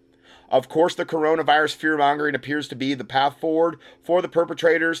 Of course, the coronavirus fear-mongering appears to be the path forward for the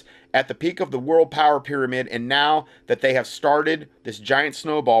perpetrators at the peak of the world power pyramid, and now that they have started this giant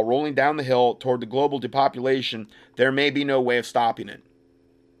snowball rolling down the hill toward the global depopulation, there may be no way of stopping it.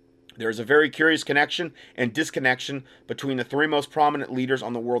 There is a very curious connection and disconnection between the 3 most prominent leaders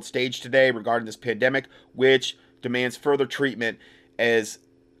on the world stage today regarding this pandemic, which demands further treatment as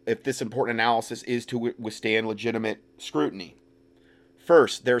if this important analysis is to withstand legitimate scrutiny.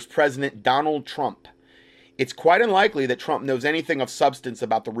 First, there's President Donald Trump. It's quite unlikely that Trump knows anything of substance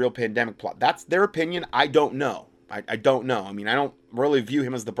about the real pandemic plot. That's their opinion. I don't know. I don't know. I mean, I don't really view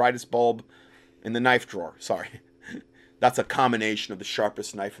him as the brightest bulb in the knife drawer. Sorry. That's a combination of the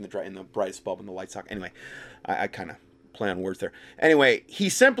sharpest knife and the brightest bulb in the light socket. Anyway, I kind of play on words there. Anyway, he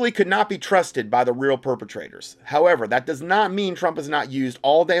simply could not be trusted by the real perpetrators. However, that does not mean Trump is not used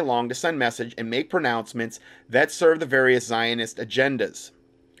all day long to send message and make pronouncements that serve the various Zionist agendas.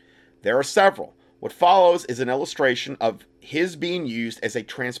 There are several. What follows is an illustration of his being used as a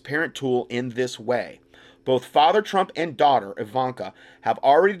transparent tool in this way. Both Father Trump and daughter Ivanka have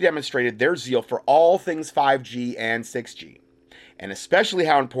already demonstrated their zeal for all things 5G and 6G, and especially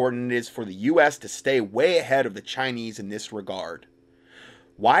how important it is for the U.S. to stay way ahead of the Chinese in this regard.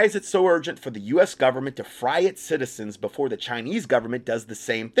 Why is it so urgent for the U.S. government to fry its citizens before the Chinese government does the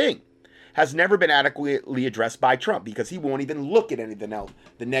same thing? Has never been adequately addressed by Trump because he won't even look at anything else,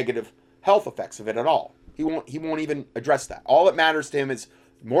 the negative health effects of it at all. He won't even address that. All that matters to him is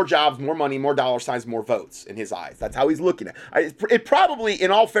more jobs, more money, more dollar signs, more votes in his eyes. That's how he's looking at it. It probably, in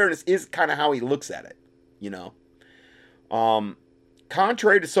all fairness, is kind of how he looks at it, you know.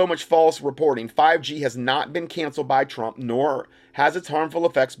 Contrary to so much false reporting, 5G has not been canceled by Trump, nor has its harmful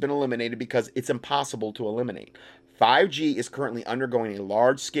effects been eliminated because it's impossible to eliminate. 5G is currently undergoing a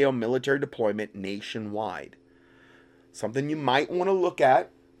large-scale military deployment nationwide. Something you might want to look at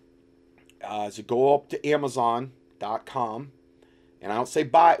is you go up to Amazon.com, and I don't say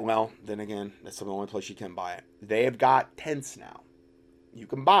buy it. Well, then again, that's the only place you can buy it. They have got tents now you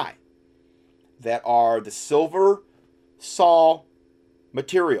can buy that are the silver saw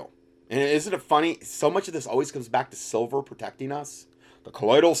material. And isn't it funny? So much of this always comes back to silver protecting us. The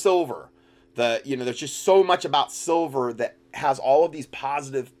colloidal silver. There's just so much about silver that has all of these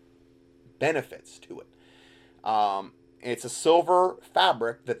positive benefits to it. It's a silver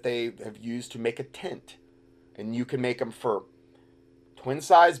fabric that they have used to make a tent. And you can make them for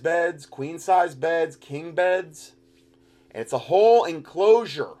twin-size beds, queen-size beds, king beds. And it's a whole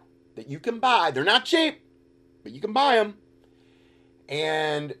enclosure that you can buy. They're not cheap, but you can buy them.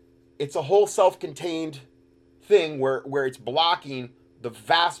 And it's a whole self-contained thing where it's blocking the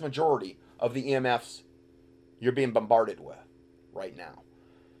vast majority of the EMFs you're being bombarded with right now.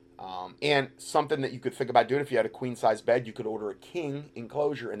 And something that you could think about doing if you had a queen-size bed, you could order a king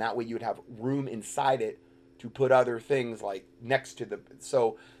enclosure, and that way you would have room inside it to put other things like next to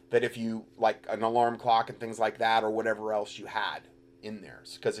so that if you like an alarm clock and things like that or whatever else you had, in there.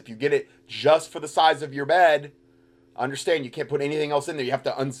 Because if you get it just for the size of your bed, understand you can't put anything else in there. You have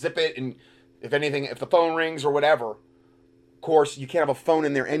to unzip it, and if the phone rings or whatever, of course, you can't have a phone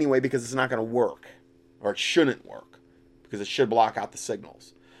in there anyway because it's not going to work, or it shouldn't work, because it should block out the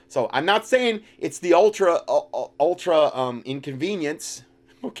signals. So I'm not saying it's the ultra inconvenience,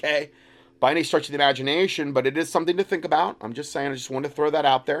 okay, by any stretch of the imagination, but it is something to think about. I'm just saying, I just wanted to throw that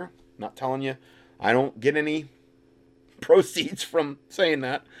out there. I'm not telling you I don't get any proceeds from saying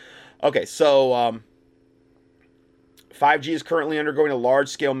that. Okay, so 5G is currently undergoing a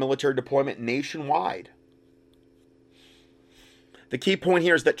large-scale military deployment nationwide. The key point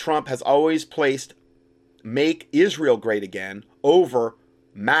here is that Trump has always placed "Make Israel Great Again" over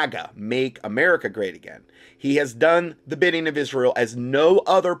MAGA, Make America Great Again. He has done the bidding of Israel as no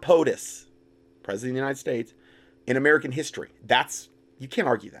other POTUS, President of the United States, in American history. You can't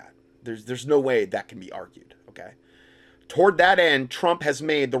argue that. There's no way that can be argued, okay? Toward that end, Trump has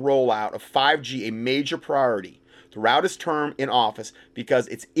made the rollout of 5G a major priority throughout his term in office because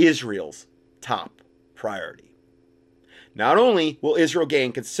it's Israel's top priority. Not only will Israel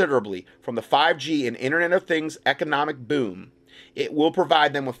gain considerably from the 5G and Internet of Things economic boom, it will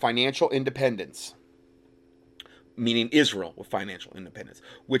provide them with financial independence, meaning Israel with financial independence,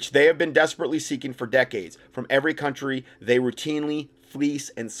 which they have been desperately seeking for decades from every country they routinely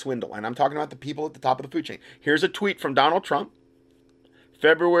fleece and swindle. And I'm talking about the people at the top of the food chain. Here's a tweet from Donald Trump,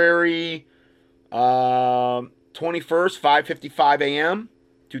 February 21st, 5:55 a.m.,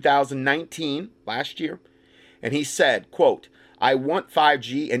 2019, last year. And he said, quote, "I want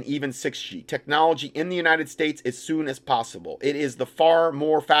 5G and even 6G technology in the United States as soon as possible. It is the far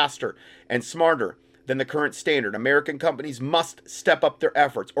more faster and smarter than the current standard. American companies must step up their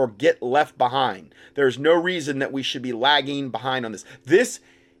efforts or get left behind. There is no reason that we should be lagging behind on this." This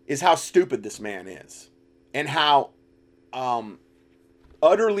is how stupid this man is, and how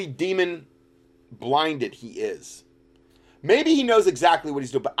utterly demon blinded he is. Maybe he knows exactly what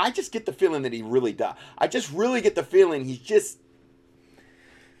he's doing, but I just get the feeling that he really does. I just really get the feeling he's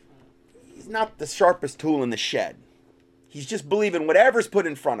not the sharpest tool in the shed. He's just believing whatever's put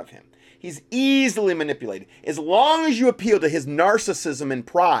in front of him. He's easily manipulated. As long as you appeal to his narcissism and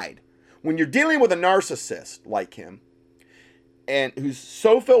pride, when you're dealing with a narcissist like him, and who's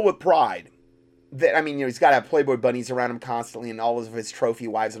so filled with pride, that, I mean, he's got to have Playboy bunnies around him constantly, and all of his trophy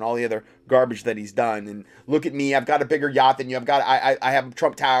wives and all the other garbage that he's done. And look at me, I've got a bigger yacht than you. I have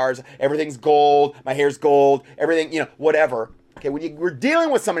Trump Towers. Everything's gold. My hair's gold. Everything, whatever. Okay, when we're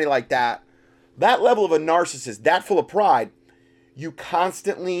dealing with somebody like that level of a narcissist, that full of pride, you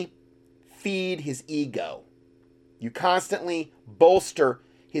constantly feed his ego. You constantly bolster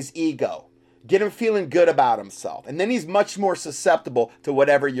his ego. Get him feeling good about himself. And then he's much more susceptible to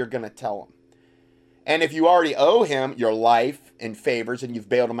whatever you're going to tell him. And if you already owe him your life and favors, and you've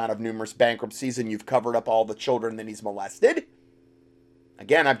bailed him out of numerous bankruptcies, and you've covered up all the children that he's molested.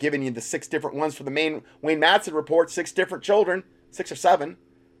 Again, I've given you the 6 different ones for the main Wayne Madsen report, 6 different children, 6 or 7,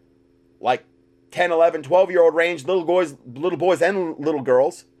 like 10, 11, 12-year-old range, little boys and little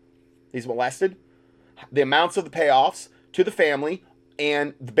girls he's molested. The amounts of the payoffs to the family,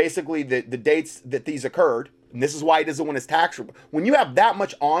 and basically the dates that these occurred. And this is why he doesn't want his tax report. When you have that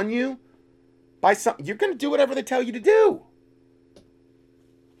much on you, you're going to do whatever they tell you to do.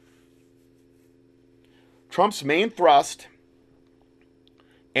 Trump's main thrust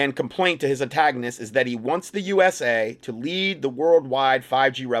and complaint to his antagonist is that he wants the USA to lead the worldwide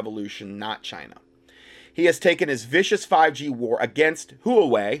 5G revolution, not China. He has taken his vicious 5G war against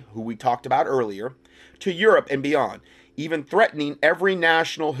Huawei, who we talked about earlier, to Europe and beyond, even threatening every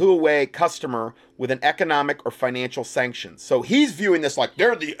national Huawei customer with an economic or financial sanction. So he's viewing this like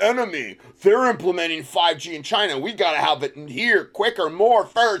they're the enemy. They're implementing 5G in China. We got to have it in here quicker, more,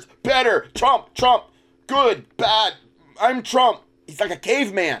 first, better. Trump, good, bad. I'm Trump. He's like a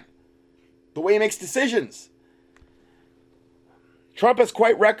caveman, the way he makes decisions. Trump has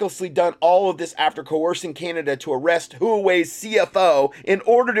quite recklessly done all of this after coercing Canada to arrest Huawei's CFO in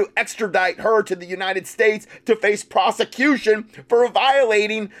order to extradite her to the United States to face prosecution for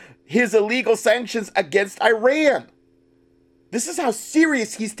violating his illegal sanctions against Iran. This is how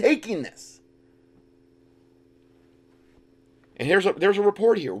serious he's taking this. And there's a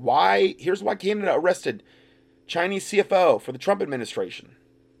report here. Here's why Canada arrested Chinese CFO for the Trump administration.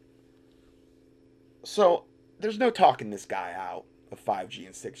 So there's no talking this guy out of 5G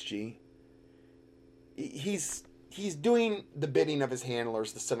and 6G. He's doing the bidding of his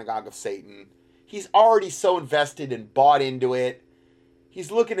handlers, the synagogue of Satan. He's already so invested and bought into it.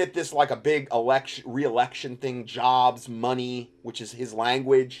 He's looking at this like a big re-election thing, jobs, money, which is his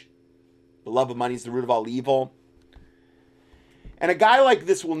language. The love of money is the root of all evil. And a guy like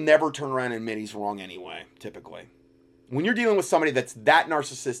this will never turn around and admit he's wrong anyway, typically. When you're dealing with somebody that's that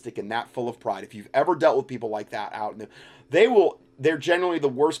narcissistic and that full of pride, if you've ever dealt with people like that out in the, they're generally the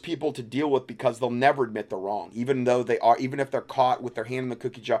worst people to deal with because they'll never admit they're wrong. Even if they're caught with their hand in the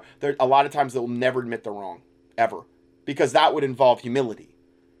cookie jar, a lot of times they'll never admit they're wrong, ever. Because that would involve humility.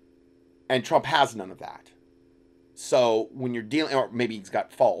 And Trump has none of that. So when you're dealing, or maybe he's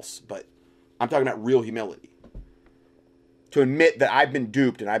got false, but I'm talking about real humility. To admit that I've been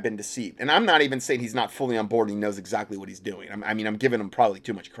duped and I've been deceived. And I'm not even saying he's not fully on board and he knows exactly what he's doing. I'm giving him probably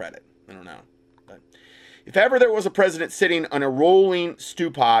too much credit. I don't know. But if ever there was a president sitting on a rolling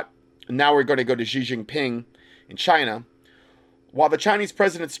stew pot, and now we're going to go to Xi Jinping in China, while the Chinese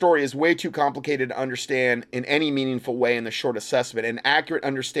president's story is way too complicated to understand in any meaningful way in the short assessment, an accurate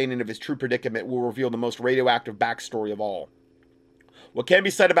understanding of his true predicament will reveal the most radioactive backstory of all. What can be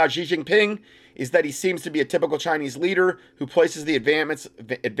said about Xi Jinping is that he seems to be a typical Chinese leader who places the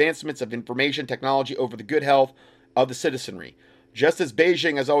advancements of information technology over the good health of the citizenry. Just as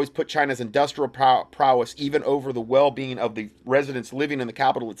Beijing has always put China's industrial prowess even over the well-being of the residents living in the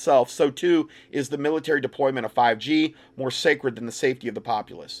capital itself, so too is the military deployment of 5G more sacred than the safety of the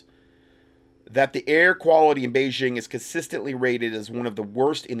populace. That the air quality in Beijing is consistently rated as one of the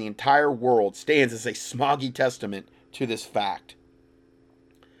worst in the entire world stands as a smoggy testament to this fact.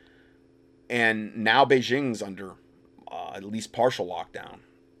 And now Beijing's under at least partial lockdown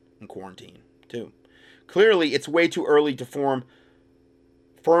and quarantine, too. Clearly, it's way too early to form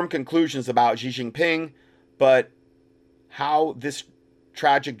firm conclusions about Xi Jinping, but how this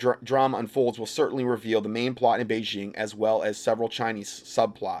tragic drama unfolds will certainly reveal the main plot in Beijing as well as several Chinese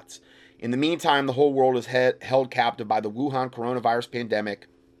subplots. In the meantime, the whole world is held captive by the Wuhan coronavirus pandemic,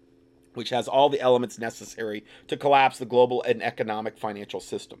 which has all the elements necessary to collapse the global and economic financial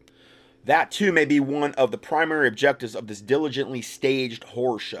system. That, too, may be one of the primary objectives of this diligently staged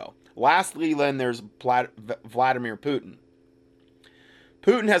horror show. Lastly, then, there's Vladimir Putin.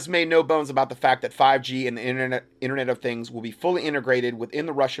 Putin has made no bones about the fact that 5G and the Internet of Things will be fully integrated within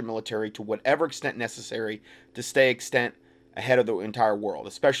the Russian military to whatever extent necessary to stay ahead of the entire world,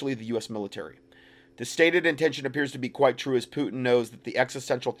 especially the U.S. military. The stated intention appears to be quite true, as Putin knows that the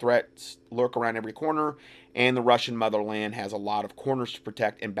existential threats lurk around every corner, and the Russian motherland has a lot of corners to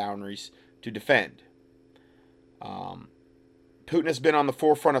protect and boundaries to defend. Putin has been on the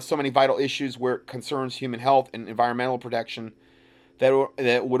forefront of so many vital issues where it concerns human health and environmental protection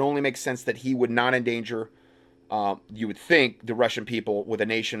that would only make sense that he would not endanger, you would think, the Russian people with a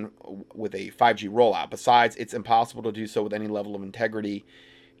nation with a 5G rollout. Besides, it's impossible to do so with any level of integrity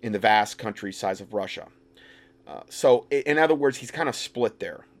in the vast country size of Russia. So, in other words, he's kind of split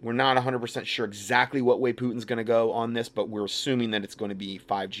there. We're not 100% sure exactly what way Putin's going to go on this, but we're assuming that it's going to be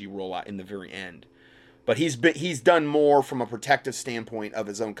 5G rollout in the very end. But he's done more from a protective standpoint of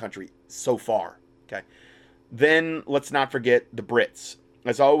his own country so far. Okay. Then let's not forget the Brits.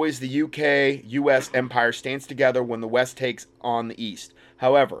 As always, the UK-US empire stands together when the West takes on the East.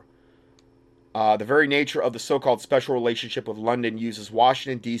 However, the very nature of the so-called special relationship with London uses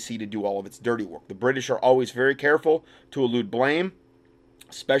Washington, D.C. to do all of its dirty work. The British are always very careful to elude blame,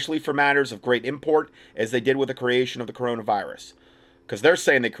 especially for matters of great import, as they did with the creation of the coronavirus. Because they're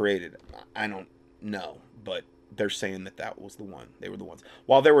saying they created it. I don't know, but they're saying that was the one. They were the ones.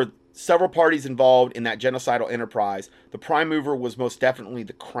 While there were several parties involved in that genocidal enterprise, the prime mover was most definitely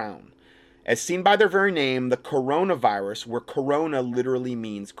the Crown. As seen by their very name, the coronavirus, where corona literally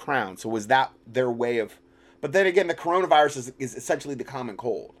means crown. So was that their way of... But then again, the coronavirus is essentially the common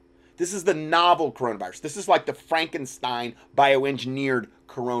cold. This is the novel coronavirus. This is like the Frankenstein bioengineered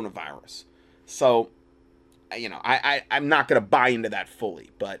coronavirus. So, I'm not going to buy into that fully.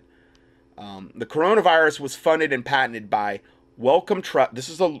 But the coronavirus was funded and patented by Wellcome Trust. This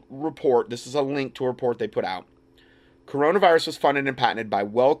is a report. This is a link to a report they put out. Coronavirus was funded and patented by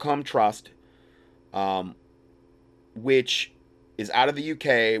Wellcome Trust, which is out of the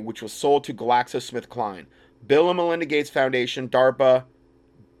UK, which was sold to GlaxoSmithKline. Bill and Melinda Gates Foundation, DARPA,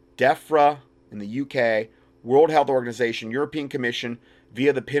 DEFRA in the UK, World Health Organization, European Commission,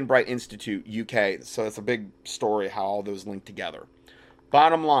 via the Pinbright Institute, UK. So that's a big story how all those link together.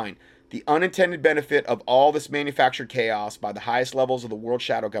 Bottom line, the unintended benefit of all this manufactured chaos by the highest levels of the world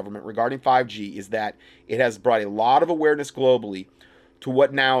shadow government regarding 5G is that it has brought a lot of awareness globally to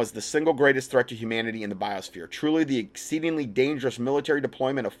what now is the single greatest threat to humanity in the biosphere. Truly, the exceedingly dangerous military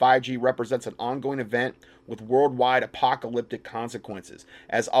deployment of 5G represents an ongoing event with worldwide apocalyptic consequences.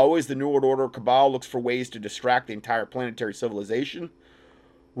 As always, the New World Order cabal looks for ways to distract the entire planetary civilization.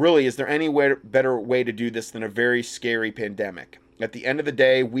 Really, is there any better way to do this than a very scary pandemic? At the end of the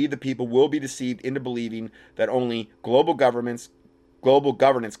day, we the people will be deceived into believing that only global governments, global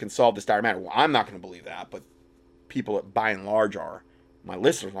governance can solve this dire matter. Well, I'm not going to believe that, but people by and large are. My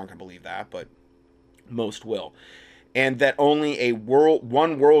listeners aren't going to believe that, but most will. And that only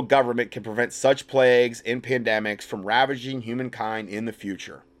one world government can prevent such plagues and pandemics from ravaging humankind in the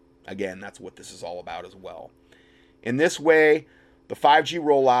future. Again, that's what this is all about as well. In this way, the 5G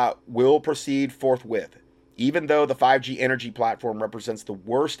rollout will proceed forthwith. Even though the 5G energy platform represents the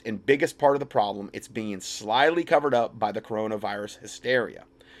worst and biggest part of the problem, it's being slyly covered up by the coronavirus hysteria.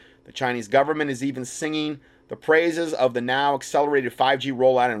 The Chinese government is even singing the praises of the now accelerated 5G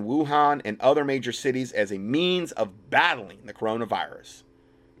rollout in Wuhan and other major cities as a means of battling the coronavirus.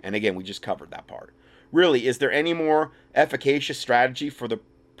 And again, we just covered that part. Really, is there any more efficacious strategy for the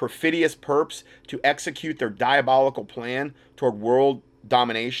perfidious perps to execute their diabolical plan toward world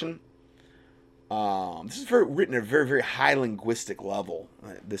domination? This is written at a very, very high linguistic level,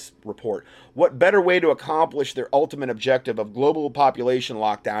 this report. What better way to accomplish their ultimate objective of global population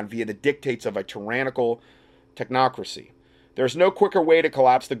lockdown via the dictates of a tyrannical technocracy? There's no quicker way to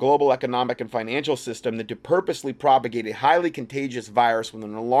collapse the global economic and financial system than to purposely propagate a highly contagious virus with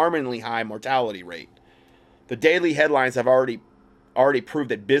an alarmingly high mortality rate. The daily headlines have already proved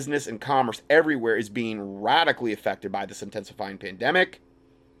that business and commerce everywhere is being radically affected by this intensifying pandemic.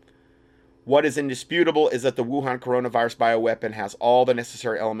 What is indisputable is that the Wuhan coronavirus bioweapon has all the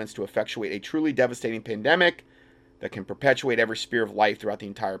necessary elements to effectuate a truly devastating pandemic that can perpetuate every sphere of life throughout the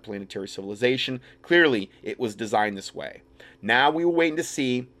entire planetary civilization. Clearly, it was designed this way. Now we will wait to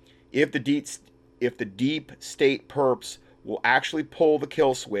see if the deep state perps will actually pull the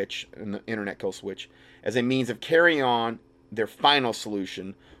kill switch, and the internet kill switch, as a means of carrying on their final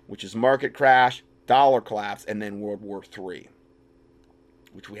solution, which is market crash, dollar collapse, and then World War III,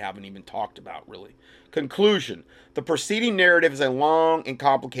 which we haven't even talked about, really. Conclusion. The preceding narrative is a long and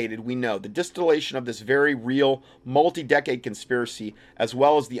complicated, we know. The distillation of this very real, multi-decade conspiracy, as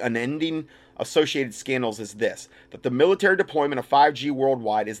well as the unending associated scandals, is this: that the military deployment of 5G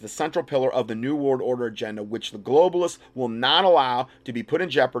worldwide is the central pillar of the New World Order agenda, which the globalists will not allow to be put in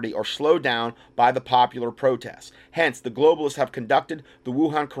jeopardy or slowed down by the popular protests. Hence, the globalists have conducted the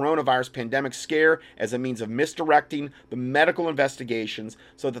Wuhan coronavirus pandemic scare as a means of misdirecting the medical investigations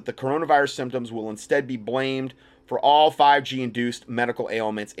so that the coronavirus symptoms will instead be blamed for all 5G-induced medical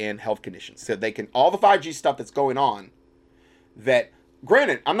ailments and health conditions. So they can, all the 5G stuff that's going on, that,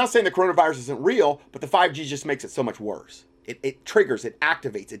 granted, I'm not saying the coronavirus isn't real, but the 5G just makes it so much worse. It triggers, it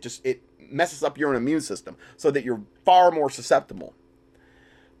activates, it messes up your immune system so that you're far more susceptible.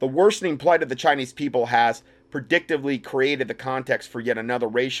 The worsening plight of the Chinese people has predictably created the context for yet another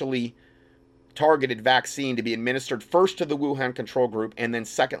racially targeted vaccine to be administered first to the Wuhan control group and then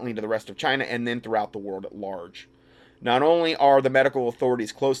secondly to the rest of China and then throughout the world at large. Not only are the medical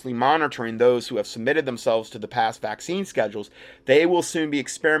authorities closely monitoring those who have submitted themselves to the past vaccine schedules, they will soon be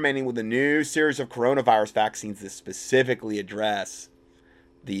experimenting with a new series of coronavirus vaccines that specifically address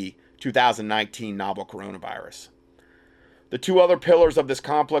the 2019 novel coronavirus. The two other pillars of this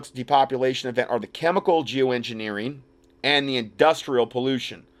complex depopulation event are the chemical geoengineering and the industrial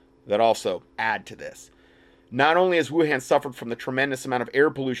pollution that also add to this. Not only has Wuhan suffered from the tremendous amount of air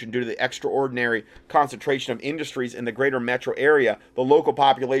pollution due to the extraordinary concentration of industries in the greater metro area, the local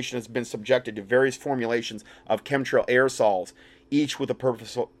population has been subjected to various formulations of chemtrail aerosols, each with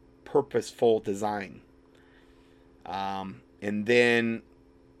a purposeful design. And then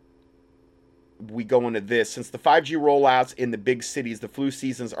we go into this. Since the 5G rollouts in the big cities, the flu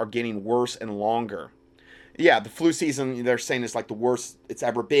seasons are getting worse and longer. Yeah, the flu season, they're saying it's like the worst it's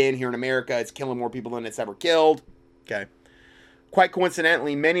ever been here in America. It's killing more people than it's ever killed. Okay. Quite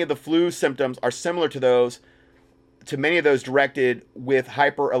coincidentally, many of the flu symptoms are similar to many of those directed with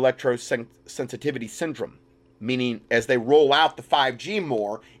hyper-electrosensitivity syndrome. Meaning, as they roll out the 5G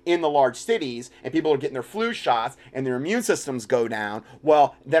more in the large cities and people are getting their flu shots and their immune systems go down,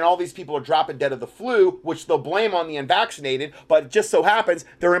 well, then all these people are dropping dead of the flu, which they'll blame on the unvaccinated, but it just so happens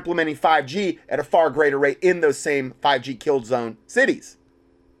they're implementing 5G at a far greater rate in those same 5G killed zone cities.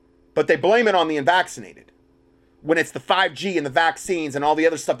 But they blame it on the unvaccinated when it's the 5G and the vaccines and all the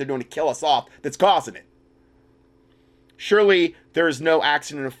other stuff they're doing to kill us off that's causing it. Surely there is no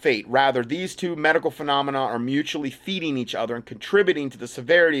accident of fate. Rather, these two medical phenomena are mutually feeding each other and contributing to the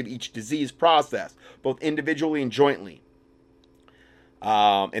severity of each disease process, both individually and jointly.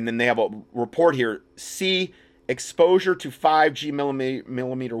 And then they have a report here. C, exposure to 5G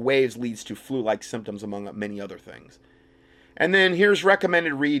millimeter waves leads to flu-like symptoms, among many other things. And then here's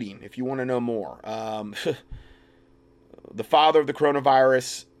recommended reading if you want to know more. The father of the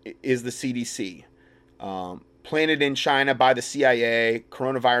coronavirus is the CDC. Planted in China by the CIA,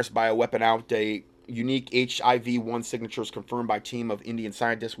 coronavirus bioweapon outdate, unique HIV-1 signatures confirmed by team of Indian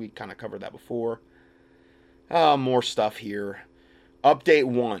scientists. We kind of covered that before. More stuff here. Update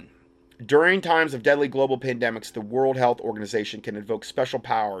 1. During times of deadly global pandemics, the World Health Organization can invoke special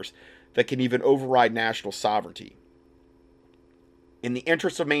powers that can even override national sovereignty. In the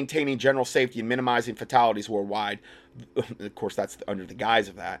interest of maintaining general safety and minimizing fatalities worldwide, of course that's under the guise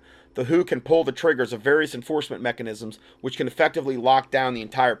of that, the WHO can pull the triggers of various enforcement mechanisms which can effectively lock down the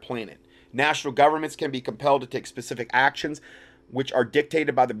entire planet. National governments can be compelled to take specific actions which are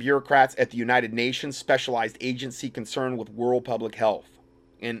dictated by the bureaucrats at the United Nations specialized agency concerned with world public health.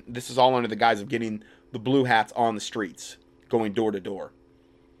 And this is all under the guise of getting the blue hats on the streets, going door to door.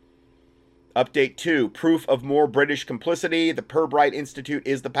 Update 2. Proof of more British complicity. The Pirbright Institute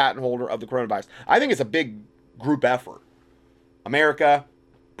is the patent holder of the coronavirus. I think it's a big group effort. America,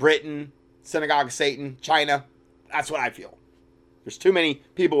 Britain, Synagogue of Satan, China. That's what I feel. There's too many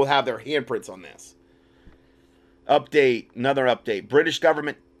people who have their handprints on this. Update. Another update. British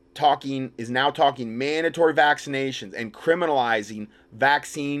government is now talking mandatory vaccinations and criminalizing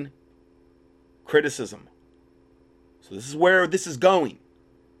vaccine criticism. So this is where this is going.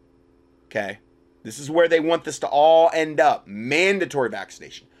 Okay, this is where they want this to all end up. Mandatory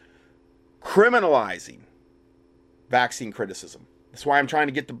vaccination. Criminalizing vaccine criticism. That's why I'm trying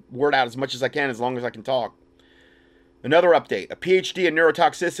to get the word out as much as I can, as long as I can talk. Another update. A PhD in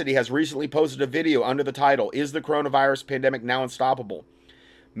neurotoxicity has recently posted a video under the title, "Is the Coronavirus Pandemic Now Unstoppable?"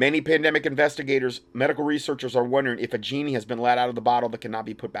 Many pandemic investigators, medical researchers are wondering if a genie has been let out of the bottle that cannot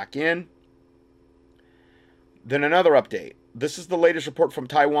be put back in. Then another update. This is the latest report from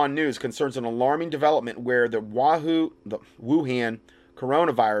Taiwan News concerns an alarming development where the Wuhan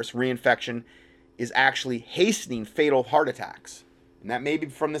coronavirus reinfection is actually hastening fatal heart attacks. And that may be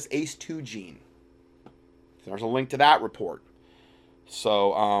from this ACE2 gene. There's a link to that report.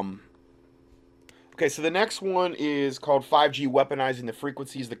 So, okay, so the next one is called 5G Weaponizing the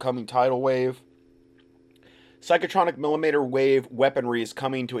Frequencies, the Coming Tidal Wave. Psychotronic millimeter wave weaponry is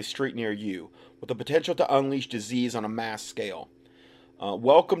coming to a street near you, with the potential to unleash disease on a mass scale.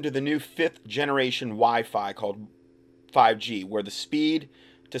 Welcome to the new 5th generation Wi-Fi called 5G, where the speed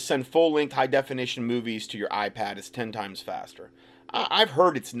to send full-length high-definition movies to your iPad is 10 times faster. I've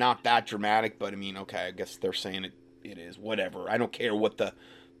heard it's not that dramatic, but I mean, okay, I guess they're saying it is. Whatever. I don't care what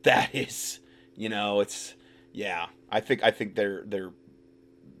that is. You know, it's, yeah. I think they're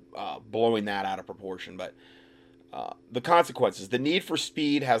blowing that out of proportion, but the consequences. The need for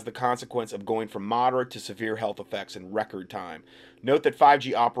speed has the consequence of going from moderate to severe health effects in record time. Note that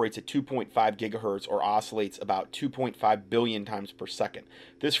 5G operates at 2.5 gigahertz or oscillates about 2.5 billion times per second.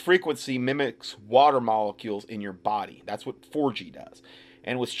 This frequency mimics water molecules in your body. That's what 4G does,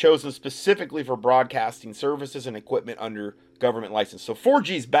 and was chosen specifically for broadcasting services and equipment under government license. So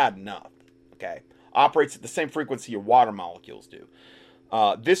 4G is bad enough, okay? Operates at the same frequency your water molecules do.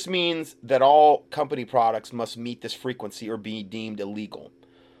 This means that all company products must meet this frequency or be deemed illegal.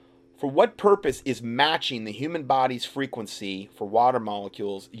 For what purpose is matching the human body's frequency for water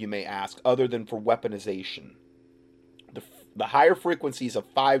molecules, you may ask, other than for weaponization? The higher frequencies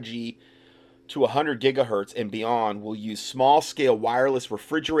of 5G to 100 gigahertz and beyond will use small-scale wireless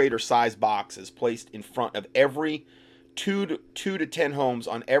refrigerator-sized boxes placed in front of every 2 to 10 homes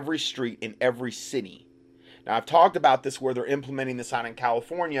on every street in every city. Now, I've talked about this where they're implementing this out in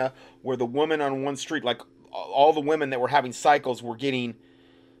California, where the woman on one street, like all the women that were having cycles were getting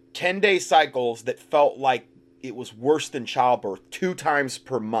 10-day cycles that felt like it was worse than childbirth 2 times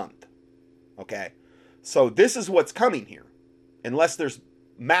per month. Okay? So this is what's coming here, unless there's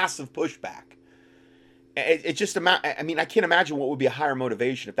massive pushback. It's just, I mean, I can't imagine what would be a higher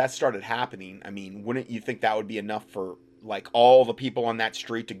motivation if that started happening. I mean, wouldn't you think that would be enough for, like, all the people on that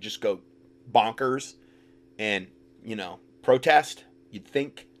street to just go bonkers and, you know, protest? You'd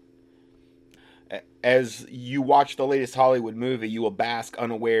think. As you watch the latest Hollywood movie, you will bask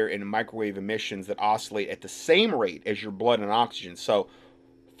unaware in microwave emissions that oscillate at the same rate as your blood and oxygen. So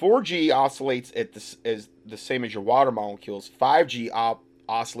 4G oscillates at the same as your water molecules. 5G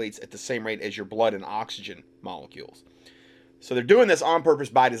oscillates at the same rate as your blood and oxygen molecules. So they're doing this on purpose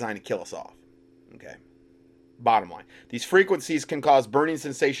by design to kill us off. Okay. Bottom line. These frequencies can cause burning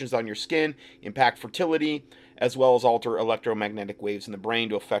sensations on your skin, impact fertility, as well as alter electromagnetic waves in the brain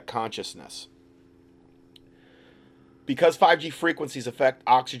to affect consciousness. Because 5G frequencies affect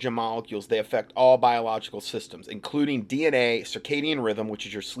oxygen molecules, they affect all biological systems, including DNA, circadian rhythm, which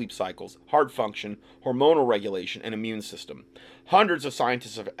is your sleep cycles, heart function, hormonal regulation, and immune system. Hundreds of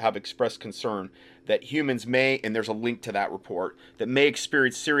scientists have expressed concern that humans may, and there's a link to that report, that may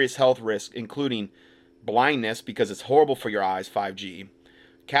experience serious health risks, including blindness, because it's horrible for your eyes, 5G,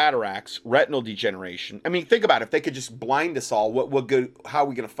 cataracts, retinal degeneration. I mean, think about it. If they could just blind us all, what good? How are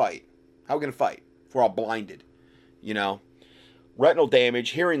we going to fight? How are we going to fight if we're all blinded? You know, retinal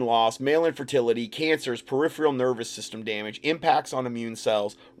damage, hearing loss, male infertility, cancers, peripheral nervous system damage, impacts on immune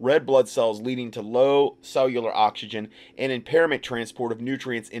cells, red blood cells leading to low cellular oxygen, and impairment transport of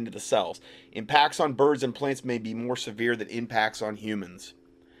nutrients into the cells. Impacts on birds and plants may be more severe than impacts on humans.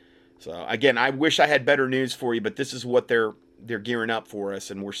 So again, I wish I had better news for you, but this is what they're gearing up for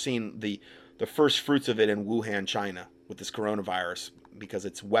us, and we're seeing the first fruits of it in Wuhan, China, with this coronavirus, because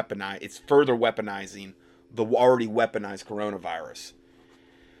it's weaponized. It's further weaponizing the already weaponized coronavirus.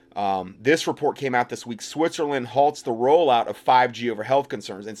 This report came out this week. Switzerland halts the rollout of 5G over health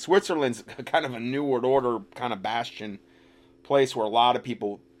concerns, and Switzerland's kind of a New World Order kind of bastion place where a lot of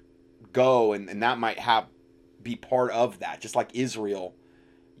people go, and that might be part of that, just like Israel.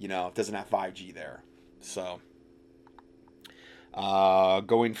 You know, it doesn't have 5G there. So,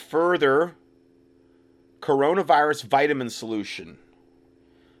 going further, coronavirus vitamin solution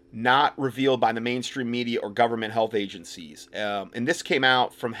not revealed by the mainstream media or government health agencies. And this came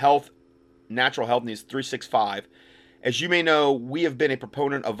out from Natural Health News 365. As you may know, we have been a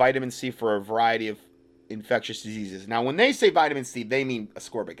proponent of vitamin C for a variety of infectious diseases. Now, when they say vitamin C, they mean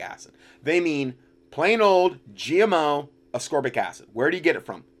ascorbic acid. They mean plain old GMO ascorbic acid. Where do you get it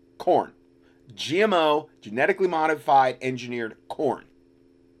from? Corn. GMO, genetically modified, engineered corn.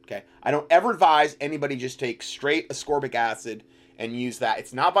 Okay? I don't ever advise anybody just take straight ascorbic acid and use that.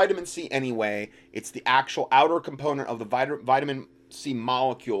 It's not vitamin C anyway. It's the actual outer component of the vitamin C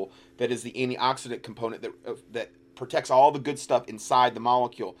molecule that is the antioxidant component that protects all the good stuff inside the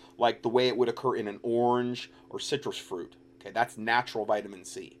molecule, like the way it would occur in an orange or citrus fruit. Okay, that's natural vitamin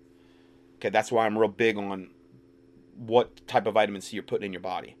C. Okay, that's why I'm real big on what type of vitamin C you're putting in your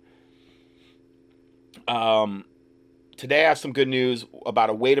body. Today I have some good news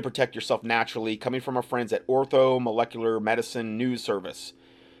about a way to protect yourself naturally, coming from our friends at Ortho Molecular Medicine News Service.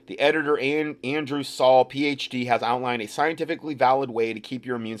 The editor, Andrew Saul, PhD, has outlined a scientifically valid way to keep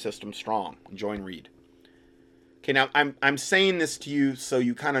your immune system strong. Enjoy and read. Okay, now I'm saying this to you so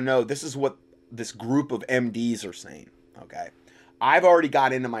you kind of know this is what this group of MDs are saying. Okay, I've already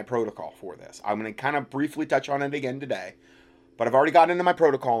got into my protocol for this. I'm going to kind of briefly touch on it again today, but I've already got into my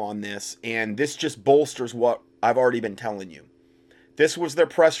protocol on this, and this just bolsters what I've already been telling you. This was their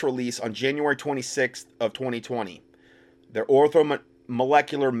press release on January 26th of 2020. Their Ortho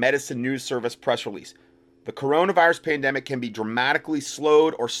Molecular Medicine News Service press release. The coronavirus pandemic can be dramatically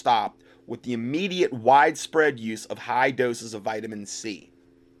slowed or stopped with the immediate widespread use of high doses of vitamin C.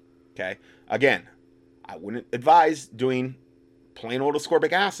 Okay? Again, I wouldn't advise doing plain old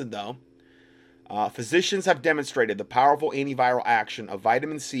ascorbic acid though. Physicians have demonstrated the powerful antiviral action of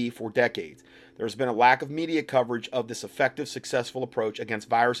vitamin C for decades. There has been a lack of media coverage of this effective, successful approach against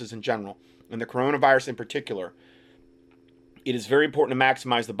viruses in general, and the coronavirus in particular. It is very important to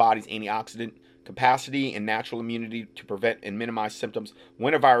maximize the body's antioxidant capacity and natural immunity to prevent and minimize symptoms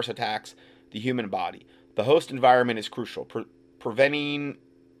when a virus attacks the human body. The host environment is crucial. Preventing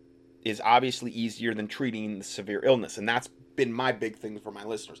is obviously easier than treating the severe illness, and that's been my big thing for my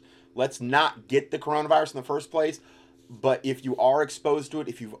listeners. Let's not get the coronavirus in the first place, but if you are exposed to it,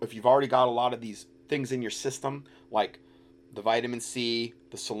 if you've already got a lot of these things in your system, like the vitamin C,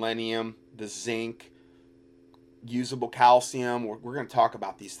 the selenium, the zinc, usable calcium, we're going to talk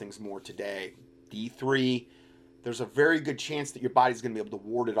about these things more today, D3, there's a very good chance that your body's going to be able to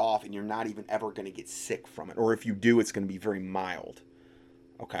ward it off and you're not even ever going to get sick from it. Or if you do, it's going to be very mild.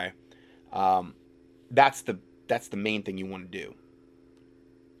 Okay? That's the main thing you want to do.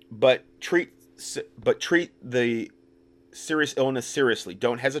 But treat the serious illness seriously.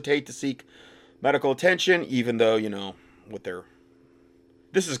 Don't hesitate to seek medical attention, even though,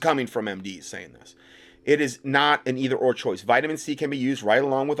 this is coming from MDs saying this. It is not an either or choice. Vitamin C can be used right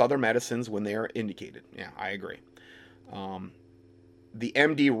along with other medicines when they are indicated. Yeah, I agree. The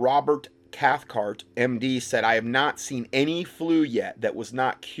MD Robert Cathcart, MD, said, I have not seen any flu yet that was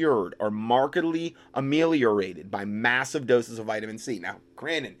not cured or markedly ameliorated by massive doses of vitamin C. Now,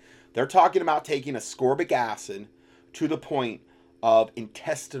 granted, they're talking about taking ascorbic acid to the point of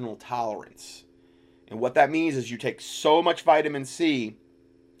intestinal tolerance. And what that means is you take so much vitamin C,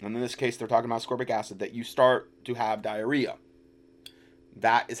 and in this case they're talking about ascorbic acid, that you start to have diarrhea.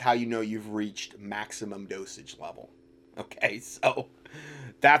 That is how you know you've reached maximum dosage level. Okay, so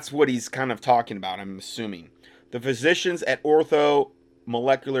that's what he's kind of talking about, I'm assuming. The physicians at Ortho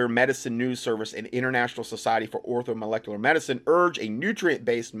Molecular Medicine News Service and International Society for Ortho Molecular Medicine urge a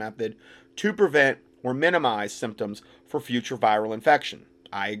nutrient-based method to prevent or minimize symptoms for future viral infection.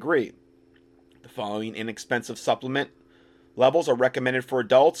 I agree. The following inexpensive supplement levels are recommended for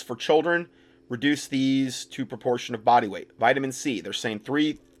adults. For children, reduce these to proportion of body weight. Vitamin C, they're saying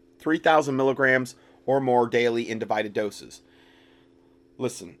 3,000 milligrams or more daily in divided doses.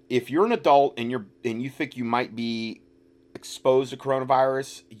 Listen, if you're an adult and you think you might be exposed to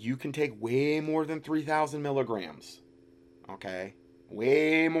coronavirus, you can take way more than 3,000 milligrams. Okay,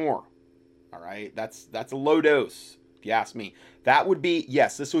 way more. All right, that's a low dose, if you ask me. That would be,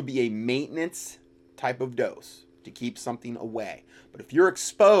 yes, this would be a maintenance type of dose to keep something away. But if you're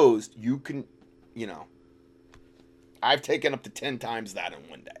exposed, you can, I've taken up to 10 times that in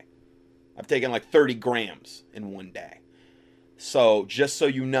one day. I've taken like 30 grams in one day. So just so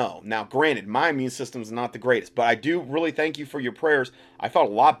you know. Now, granted, my immune system is not the greatest, but I do really thank you for your prayers. I felt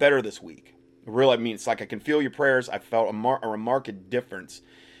a lot better this week. Really, I mean, it's like I can feel your prayers. I felt a remarked difference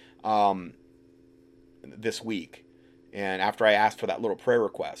this week. And after I asked for that little prayer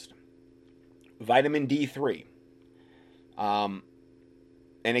request. Vitamin D3. And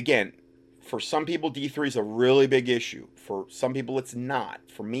again, for some people, D3 is a really big issue. For some people, it's not.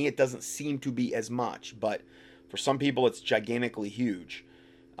 For me, it doesn't seem to be as much. But for some people, it's gigantically huge.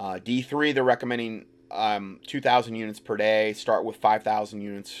 D3, they're recommending 2,000 units per day. Start with 5,000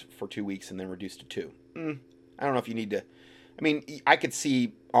 units for 2 weeks and then reduce to 2. I don't know if you need to. I mean, I could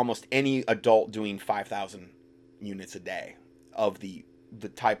see almost any adult doing 5,000 units a day of the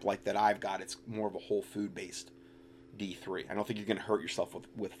type like that I've got. It's more of a whole food based D3. I don't think you're going to hurt yourself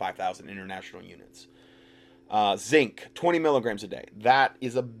with 5,000 international units. Zinc, 20 milligrams a day. That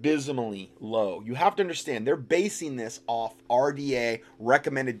is abysmally low. You have to understand, they're basing this off RDA,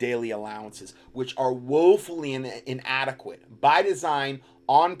 recommended daily allowances, which are woefully inadequate by design,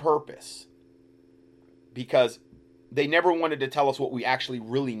 on purpose, because they never wanted to tell us what we actually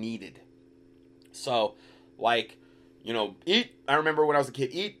really needed. So, like, I remember when I was a kid,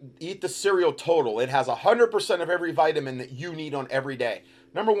 eat the cereal total. It has 100% of every vitamin that you need on every day.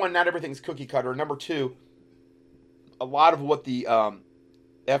 Number one, not everything's cookie cutter. Number two, a lot of what the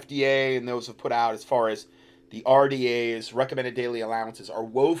FDA and those have put out as far as the RDA's, recommended daily allowances, are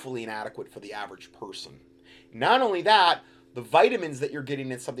woefully inadequate for the average person. Not only that, the vitamins that you're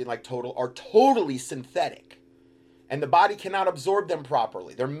getting in something like Total are totally synthetic. And the body cannot absorb them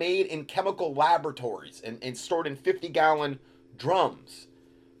properly. They're made in chemical laboratories and stored in 50-gallon drums.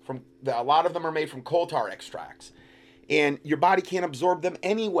 A lot of them are made from coal tar extracts. And your body can't absorb them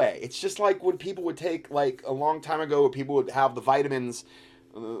anyway. It's just like when people would take, like a long time ago, people would have the vitamins.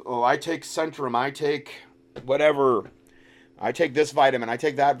 I take Centrum, I take whatever. I take this vitamin, I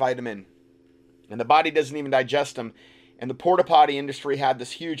take that vitamin. And the body doesn't even digest them. And the porta potty industry had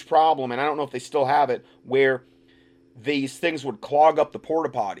this huge problem, and I don't know if they still have it, where these things would clog up the porta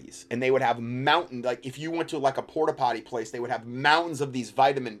potties, and they would have mountains. Like if you went to like a porta potty place, they would have mountains of these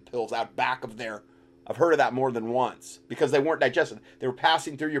vitamin pills out back of there. I've heard of that more than once because they weren't digested. They were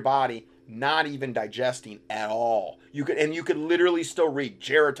passing through your body, not even digesting at all. You could literally still read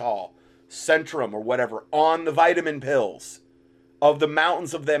Geritol, Centrum, or whatever on the vitamin pills of the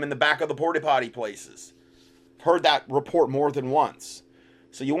mountains of them in the back of the porta potty places. I've heard that report more than once.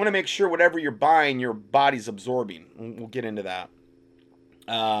 So you want to make sure whatever you're buying, your body's absorbing. We'll get into that.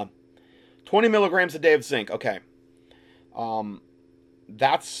 20 milligrams a day of zinc. Okay.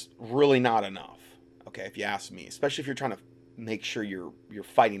 That's really not enough. Okay, if you ask me. Especially if you're trying to make sure you're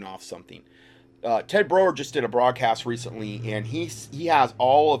fighting off something. Ted Broer just did a broadcast recently, and he has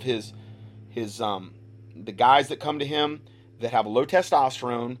all of his the guys that come to him that have low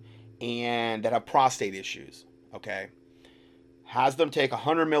testosterone and that have prostate issues. Okay. Has them take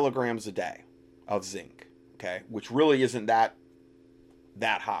 100 milligrams a day of zinc, okay, which really isn't that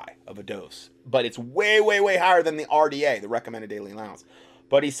high of a dose, but it's way, way, way higher than the RDA, the recommended daily allowance.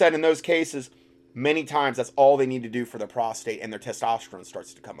 But he said in those cases, many times that's all they need to do for their prostate, and their testosterone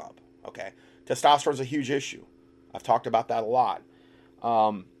starts to come up, okay? Testosterone is a huge issue. I've talked about that a lot.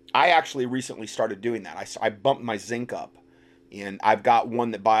 I actually recently started doing that. I bumped my zinc up, and I've got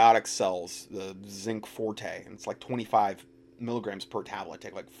one that Biotics sells, the Zinc Forte, and it's like 25 milligrams per tablet. I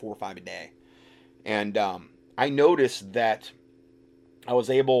take like 4 or 5 a day. And I noticed that I was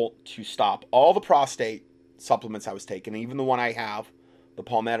able to stop all the prostate supplements I was taking, even the one I have, the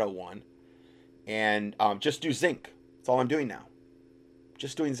Palmetto one, and just do zinc. That's all I'm doing now.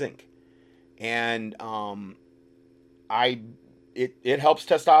 Just doing zinc. And it helps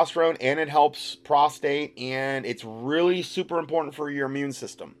testosterone, and it helps prostate, and it's really super important for your immune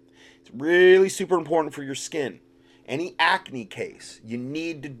system. It's really super important for your skin. Any acne case, you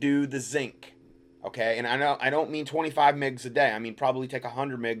need to do the zinc, okay? And I don't mean 25 mgs a day. I mean probably take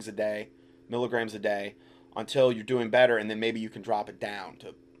 100 milligrams a day, until you're doing better, and then maybe you can drop it down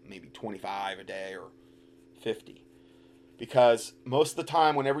to maybe 25 a day or 50. because most of the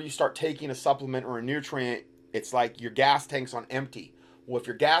time, whenever you start taking a supplement or a nutrient, it's like your gas tank's on empty. Well, if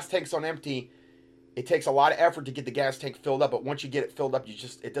your gas tank's on empty, it takes a lot of effort to get the gas tank filled up, but once you get it filled up,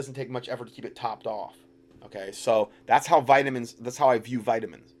 it doesn't take much effort to keep it topped off. Okay, so that's how I view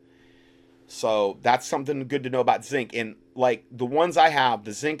vitamins. So that's something good to know about zinc. And like the ones I have,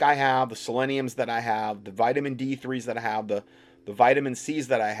 the zinc I have, the seleniums that I have, the vitamin D3s that I have, the vitamin C's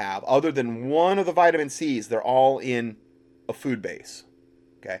that I have, other than one of the vitamin C's, they're all in a food base.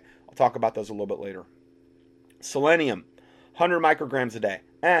 Okay, I'll talk about those a little bit later. Selenium, 100 micrograms a day.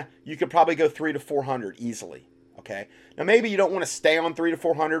 You could probably go 300 to 400 easily. Okay, now maybe you don't want to stay on 300 to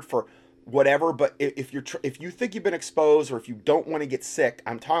 400 for whatever, but if you think you've been exposed or if you don't want to get sick,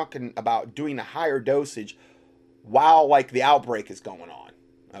 I'm talking about doing a higher dosage while like the outbreak is going on.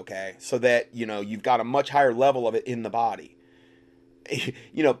 Okay, so that you've got a much higher level of it in the body.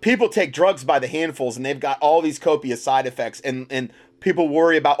 People take drugs by the handfuls and they've got all these copious side effects, and people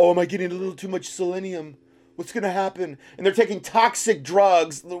worry about, oh, am I getting a little too much selenium? What's going to happen? And they're taking toxic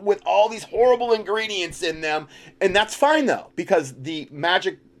drugs with all these horrible ingredients in them. And that's fine, though, because the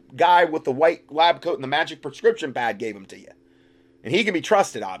magic guy with the white lab coat and the magic prescription pad gave them to you. And he can be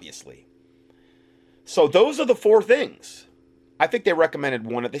trusted, obviously. So those are the 4 things. I think they recommended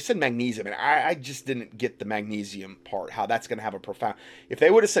one. They said magnesium, and I just didn't get the magnesium part, how that's going to have a profound... If they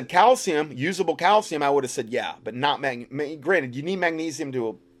would have said calcium, usable calcium, I would have said yeah, but not granted, you need magnesium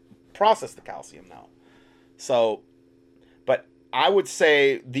to process the calcium, though. So, but I would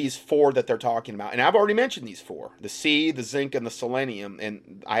say these 4 that they're talking about, and I've already mentioned these 4, the C, the zinc, and the selenium,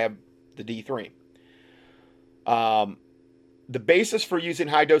 and I have the D3. The basis for using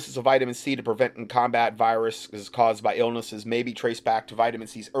high doses of vitamin C to prevent and combat viruses caused by illnesses may be traced back to vitamin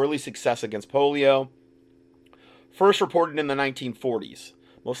C's early success against polio, first reported in the 1940s.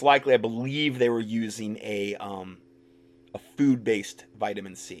 Most likely, I believe they were using a food-based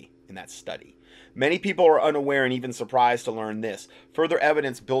vitamin C in that study. Many people are unaware and even surprised to learn this. Further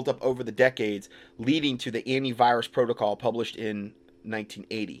evidence built up over the decades leading to the antivirus protocol published in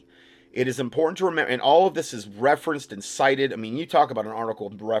 1980. It is important to remember, and all of this is referenced and cited. I mean, you talk about an article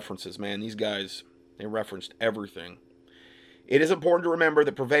of references, man. These guys, they referenced everything. It is important to remember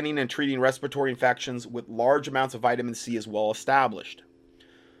that preventing and treating respiratory infections with large amounts of vitamin C is well established.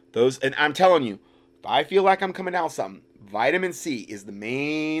 And I'm telling you, if I feel like I'm coming down with something, vitamin C is the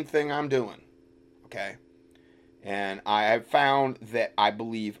main thing I'm doing. Okay, and I have found that I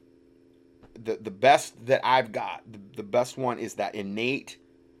believe the best that I've got, the best one is that innate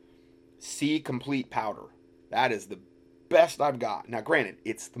C complete powder. That is the best I've got. Now, granted,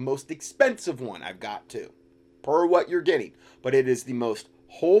 it's the most expensive one I've got too, per what you're getting, but it is the most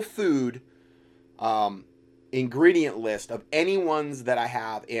whole food ingredient list of any ones that I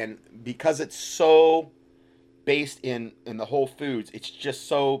have, and because it's so based in the whole foods, it's just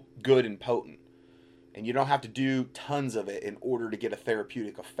so good and potent. And you don't have to do tons of it in order to get a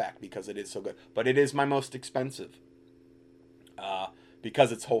therapeutic effect because it is so good. But it is my most expensive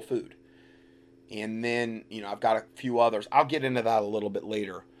because it's whole food. And then, I've got a few others. I'll get into that a little bit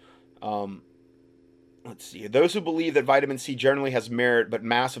later. Let's see. Those who believe that vitamin C generally has merit, but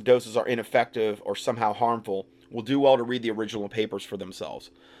massive doses are ineffective or somehow harmful, will do well to read the original papers for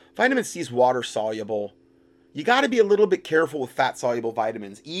themselves. Vitamin C is water soluble. You got to be a little bit careful with fat soluble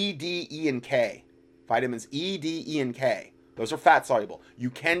vitamins. E, D, E, and K. Vitamins E, D, E, and K. Those are fat soluble. You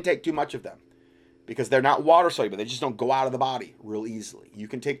can take too much of them because they're not water soluble. They just don't go out of the body real easily. You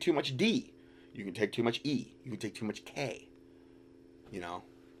can take too much D. You can take too much E. You can take too much K.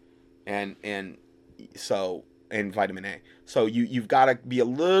 And vitamin A. So you've got to be a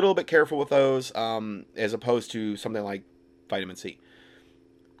little bit careful with those as opposed to something like vitamin C.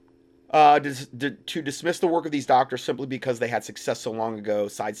 To dismiss the work of these doctors simply because they had success so long ago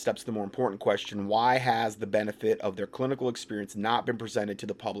sidesteps the more important question: why has the benefit of their clinical experience not been presented to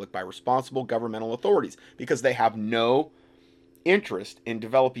the public by responsible governmental authorities? Because they have no interest in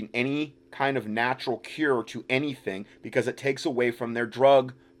developing any kind of natural cure to anything, because it takes away from their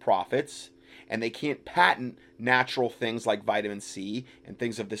drug profits, and they can't patent natural things like vitamin C and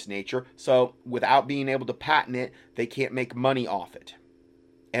things of this nature. So without being able to patent it, they can't make money off it.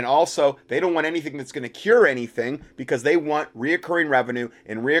 And also, they don't want anything that's going to cure anything because they want reoccurring revenue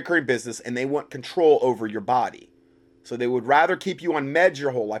and reoccurring business, and they want control over your body. So they would rather keep you on meds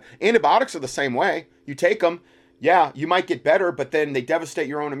your whole life. Antibiotics are the same way. You take them, yeah, you might get better, but then they devastate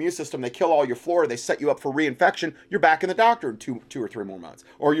your own immune system. They kill all your flora. They set you up for reinfection. You're back in the doctor in two or three more months.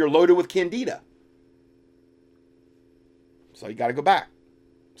 Or you're loaded with candida. So you got to go back.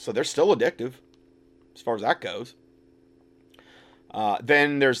 So they're still addictive as far as that goes.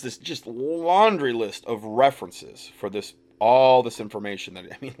 Then there's this just laundry list of references for this all this information that,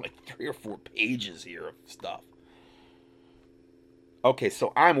 I mean, like 3 or 4 pages here of stuff. Okay,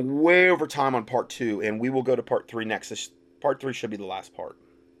 so I'm way over time on part 2, and we will go to part 3 next. Part 3 should be the last part.